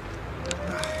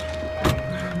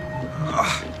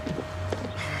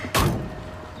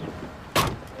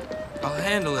 I'll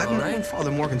handle it, I've all known right?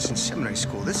 Father Morgan since seminary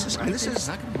school. This is. I'm not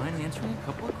gonna mind answering a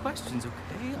couple of questions,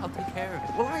 okay? I'll take care of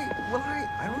it.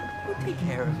 We'll take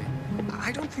care of it.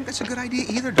 I don't think that's a good idea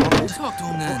either, Donald. We'll talk to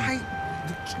him then.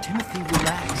 Timothy,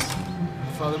 relax.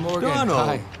 Father Morgan, Donald.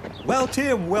 hi. Well,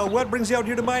 Tim, what brings you out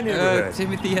here to my neighborhood?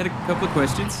 Timothy had a couple of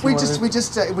questions. We're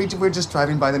just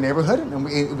driving by the neighborhood, and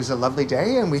it was a lovely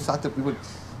day, and we thought that we would.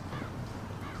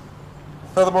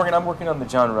 Father Morgan, I'm working on the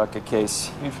John Rutka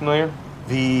case. You familiar?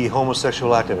 The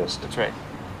homosexual activist. That's right.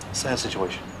 Sad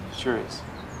situation. Sure is.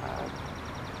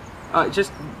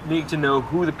 Just need to know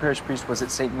who the parish priest was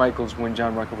at St. Michael's when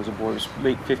John Rutka was aboard. It was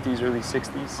late 50s, early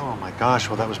 60s. Oh my gosh,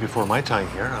 well that was before my time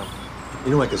here.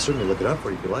 I could certainly look it up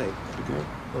for you if you like. Okay.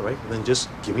 All right, then just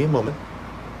give me a moment.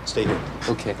 Stay here.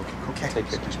 Okay. Okay. Take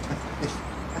care.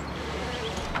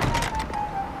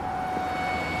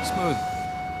 Smooth.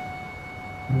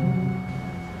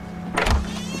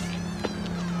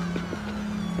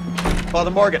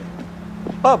 Father Morgan.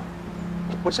 Bub,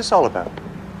 what's this all about?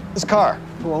 This car,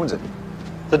 who owns it?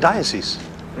 The diocese.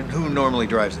 And who normally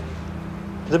drives it?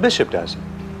 The bishop does.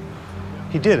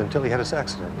 He did until he had his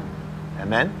accident. And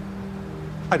then,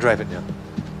 I drive it now.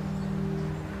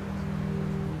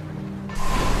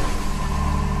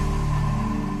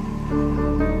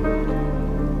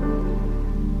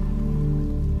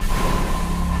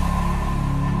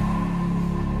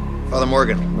 Father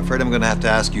Morgan, I'm afraid I'm going to have to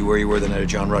ask you where you were the night of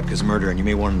John Rutka's murder, and you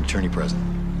may want an attorney present.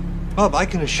 Bub, I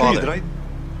can assure you that I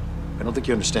don't think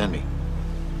you understand me.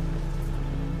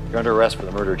 You're under arrest for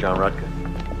the murder of John Rutka.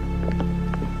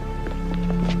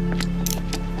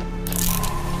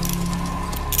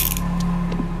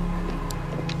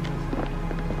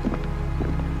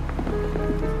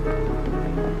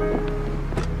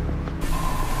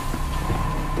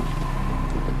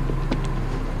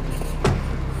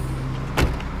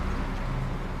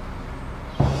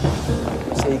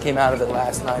 Say he came out of it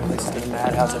last night, but he's been in a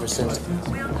madhouse ever since.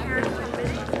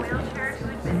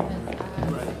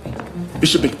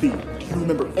 Bishop McPhee, do you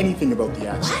remember anything about the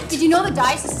accident? Did you know the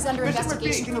diocese is under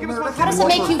investigation for murder? How does it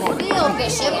make you feel,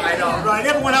 Bishop? I know, right?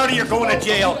 Everyone out of here going to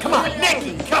jail. Come on,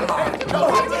 Nikki, come on.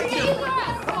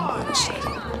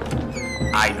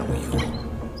 I know you.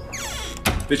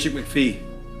 Bishop McPhee.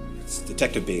 It's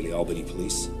Detective Bailey, Albany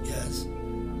Police. Yes.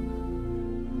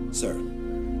 Sir,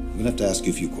 I'm gonna have to ask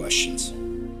you a few questions.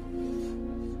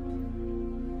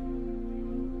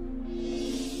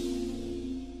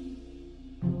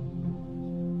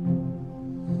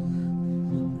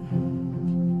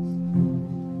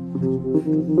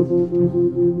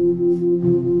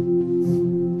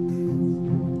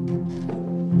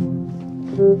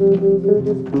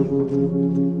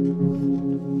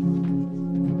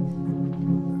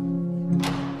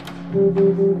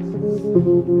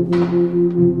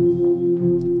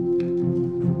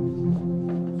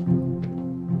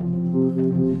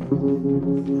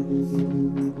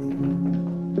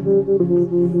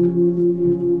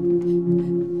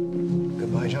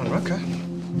 Goodbye, John Rutka.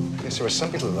 Guess there were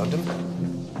some people who loved him.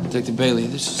 Detective Bailey,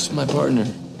 this is my partner,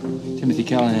 Timothy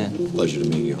Callahan. Pleasure to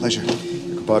meet you. Pleasure.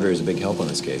 Your compadre is a big help on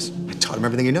this case. I taught him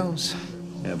everything he knows.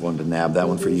 I've wanted to nab that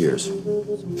one for years.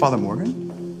 Father Morgan?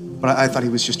 But I thought he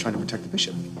was just trying to protect the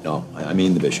bishop. No, I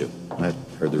mean the bishop. I've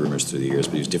heard the rumors through the years,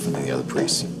 but he was different than the other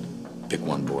priests. He'd pick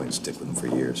one boy and stick with him for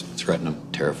years. Threaten him,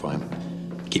 terrify him,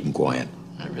 keep him quiet.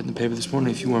 I read in the paper this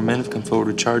morning a few more men have come forward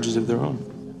with charges of their own.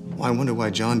 Well, I wonder why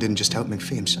John didn't just out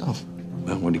McPhee himself.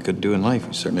 Well, what he could do in life,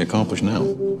 he's certainly accomplished now.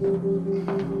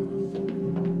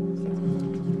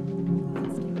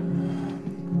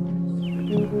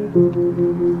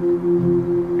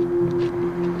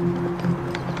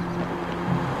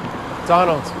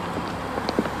 Donald.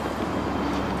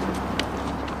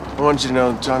 I want you to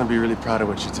know John would be really proud of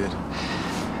what you did.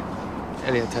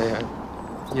 Eddie, I tell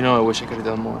you, I wish I could have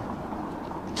done more.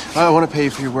 I want to pay you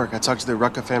for your work. I talked to the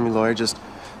Rutka family lawyer. Just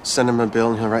send him a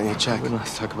bill and he'll write you a check. We don't have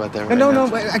to talk about that right No, now.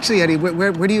 no. Actually, Eddie,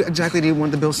 where do you exactly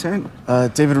want the bill sent?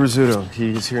 David Rizzuto.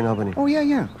 He's here in Albany. Oh,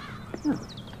 yeah.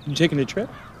 You taking a trip?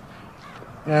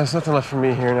 Yeah, there's nothing left for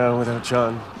me here now without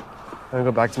John. I'm gonna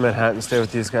go back to Manhattan, stay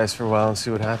with these guys for a while and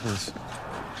see what happens.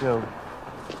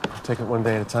 Take it one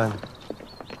day at a time.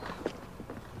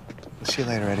 See you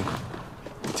later, Eddie.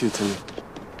 You too, Timmy.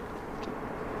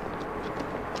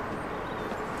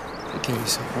 Take care of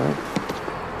yourself, all right?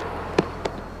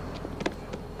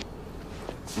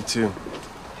 You too.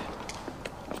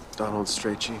 Donald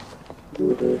Strachey.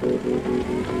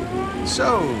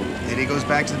 So, Eddie goes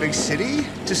back to the big city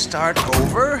to start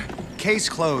over. Case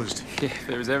closed. If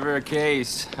there's ever a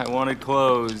case I wanted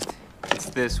closed,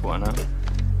 it's this one, huh?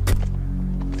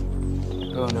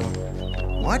 Oh, no.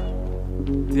 What?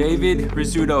 David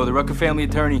Rizzuto, the Rutka family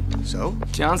attorney. So?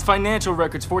 John's financial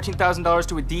records, $14,000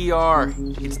 to a DR.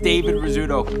 It's David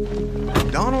Rizzuto.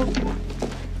 Donald?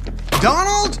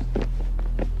 Donald?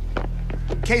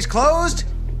 Case closed?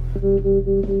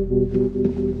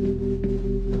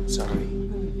 Sorry.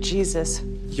 Jesus.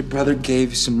 Your brother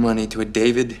gave some money to a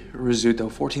David Rizzuto,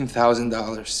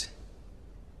 $14,000.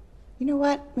 You know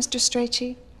what, Mr.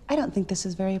 Strachey? I don't think this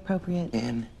is very appropriate.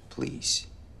 Anne, please.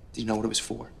 Do you know what it was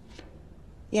for?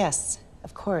 Yes,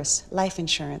 of course. Life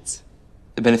insurance.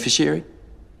 The beneficiary?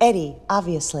 Eddie,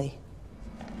 obviously.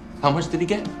 How much did he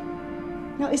get?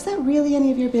 Now, is that really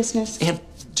any of your business? Anne,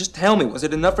 just tell me, was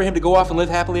it enough for him to go off and live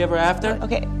happily ever after?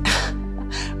 Okay.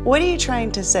 What are you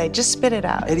trying to say? Just spit it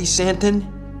out. Eddie Santon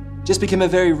just became a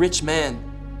very rich man.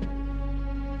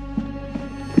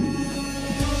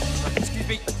 Excuse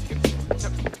me.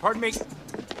 Pardon me.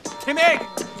 Timmy!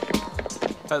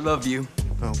 I love you.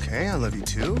 Okay, I love you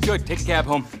too. Good, take a cab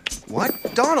home. What?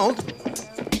 Donald?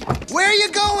 Where are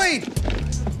you going?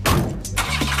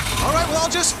 All right, well, I'll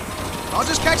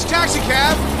just catch a taxi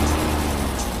cab.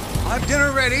 I'll have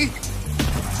dinner ready.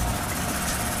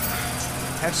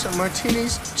 Have some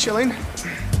martinis, chilling.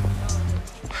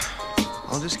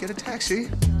 I'll just get a taxi.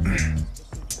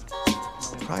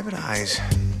 Private eyes.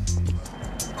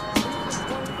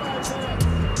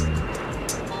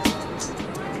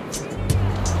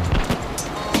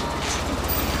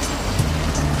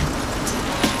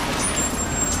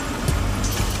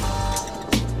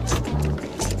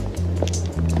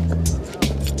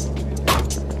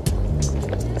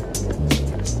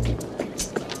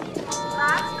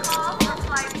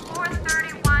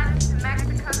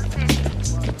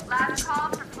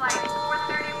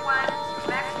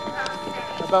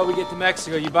 How about we get to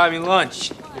Mexico, you buy me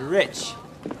lunch. You're rich.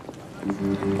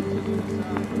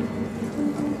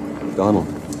 Donald,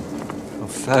 how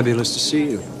fabulous to see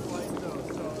you.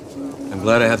 I'm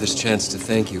glad I have this chance to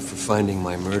thank you for finding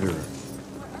my murderer.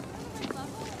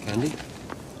 Candy?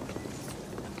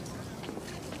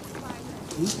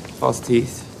 False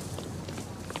teeth.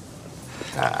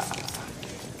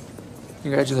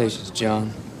 Congratulations,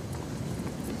 John.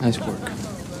 Nice work.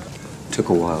 Took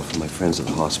a while for my friends at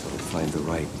the hospital to find the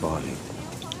right body.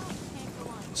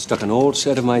 Stuck an old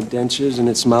set of my dentures in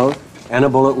its mouth and a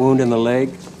bullet wound in the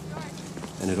leg,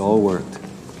 and it all worked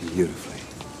beautifully.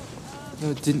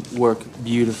 No, it didn't work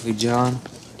beautifully, John.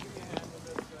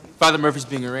 Father Murphy's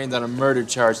being arraigned on a murder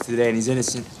charge today, and he's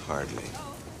innocent. Hardly.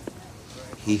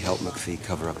 He helped McPhee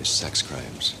cover up his sex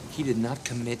crimes. He did not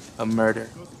commit a murder.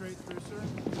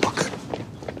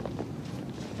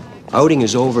 Outing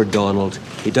is over, Donald.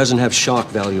 It doesn't have shock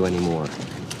value anymore.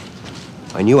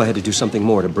 I knew I had to do something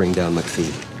more to bring down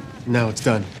McPhee. Now it's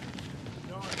done.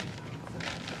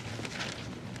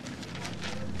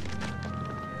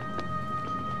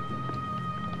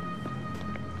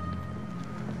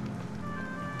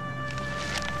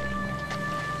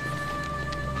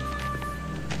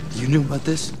 You knew about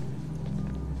this?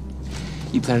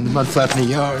 You planted a mud flap in the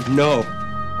yard? No.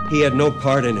 He had no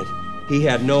part in it. He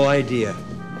had no idea.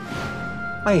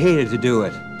 I hated to do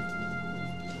it.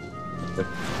 But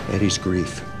Eddie's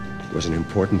grief was an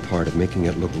important part of making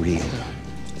it look real.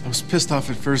 I was pissed off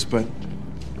at first, but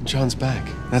John's back.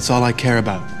 That's all I care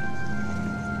about.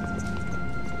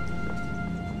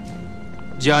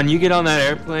 John, you get on that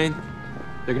airplane,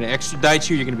 they're gonna extradite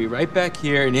you, you're gonna be right back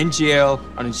here and in jail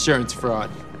on insurance fraud.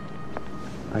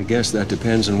 I guess that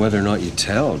depends on whether or not you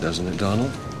tell, doesn't it,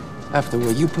 Donald? After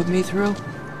what you put me through,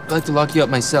 I'd like to lock you up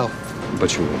myself.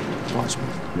 But you won't. Watch me.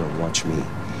 No, watch me.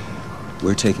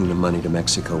 We're taking the money to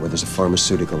Mexico where there's a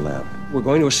pharmaceutical lab. We're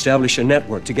going to establish a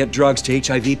network to get drugs to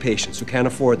HIV patients who can't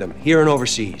afford them, here and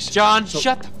overseas. John,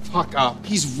 shut the fuck up.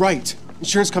 He's right.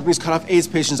 Insurance companies cut off AIDS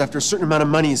patients after a certain amount of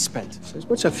money is spent.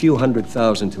 What's a few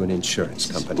 $100,000 to an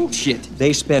insurance company? Bullshit.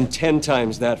 They spend 10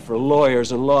 times that for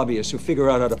lawyers and lobbyists who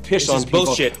figure out how to piss on people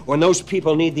bullshit. when those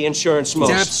people need the insurance most.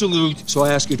 It's absolute So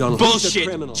I ask you, Donald, who's the bullshit.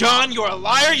 criminal? John, you're a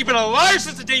liar. You've been a liar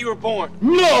since the day you were born.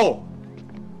 No!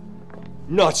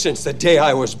 Not since the day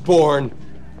I was born.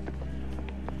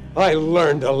 I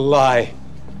learned to lie.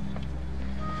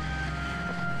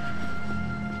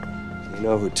 You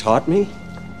know who taught me?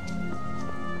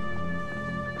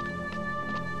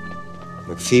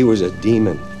 McPhee was a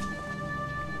demon.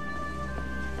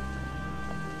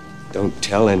 Don't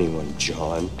tell anyone,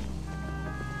 John,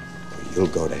 or you'll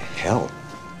go to hell.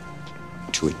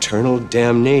 To eternal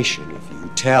damnation if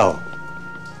you tell.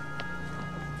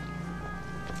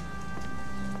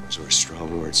 Those were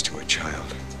strong words to a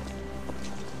child.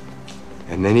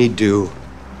 And then he'd do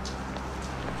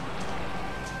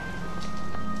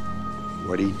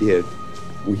what he did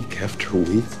week after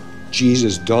week.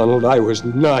 Jesus, Donald, I was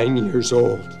 9 years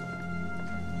old.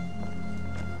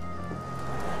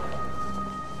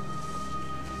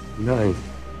 Nine.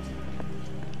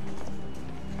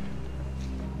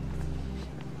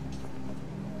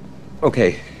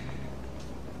 Okay.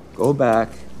 Go back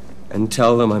and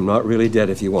tell them I'm not really dead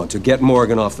if you want to. Get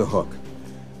Morgan off the hook.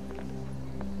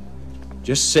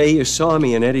 Just say you saw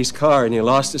me in Eddie's car and you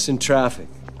lost us in traffic.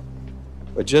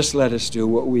 But just let us do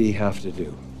what we have to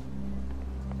do.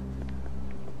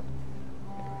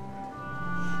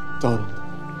 Donald.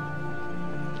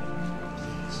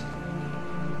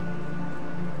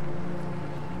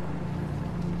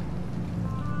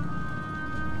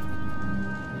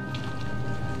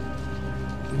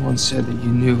 You once said that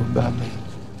you knew about me.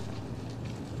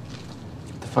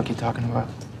 What the fuck are you talking about?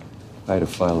 I had a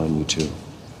file on you, too.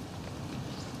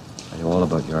 I know all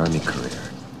about your Army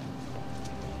career.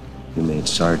 You made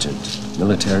sergeant,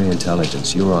 military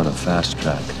intelligence. You were on a fast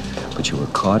track, but you were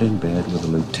caught in bed with a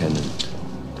lieutenant.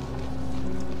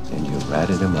 And you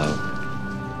ratted him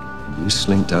out. You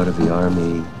slinked out of the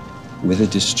Army with a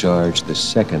discharge the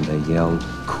second they yelled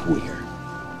queer.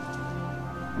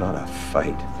 Not a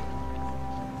fight.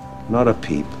 Not a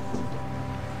peep.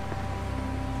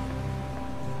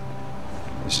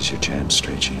 This is your chance,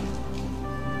 Strachey.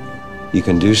 You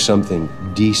can do something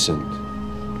decent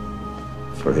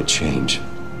for a change.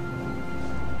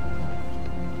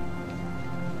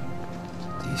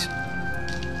 Decent.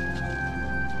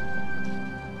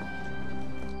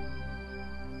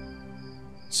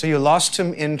 So you lost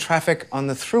him in traffic on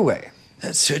the thruway?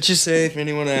 That's what you say if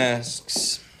anyone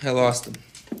asks. I lost him.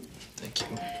 Thank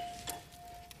you.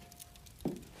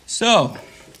 So,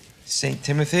 St.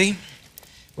 Timothy,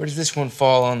 where does this one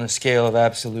fall on the scale of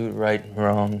absolute right and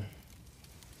wrong?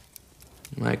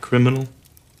 Am I a criminal?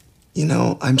 You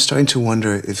know, I'm starting to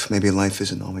wonder if maybe life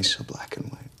isn't always so black and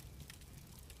white.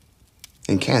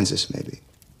 In Kansas, maybe.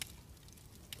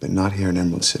 But not here in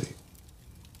Emerald City.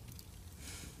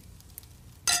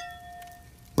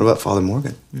 What about Father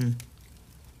Morgan?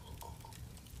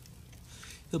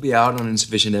 He'll be out on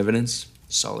insufficient evidence.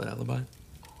 Solid alibi.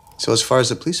 So as far as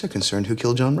the police are concerned, who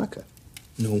killed John Rutka?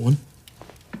 No one.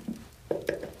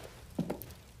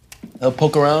 They'll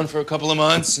poke around for a couple of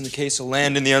months and the case will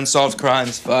land in the unsolved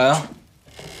crimes file.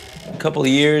 In a couple of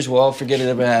years, we'll all forget it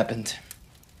ever happened.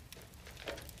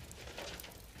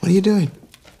 What are you doing?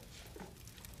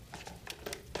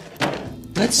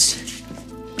 Let's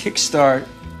kickstart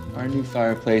our new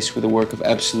fireplace with a work of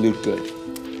absolute good.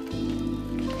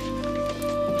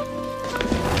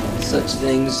 Such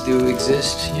things do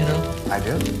exist, you know? I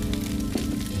do.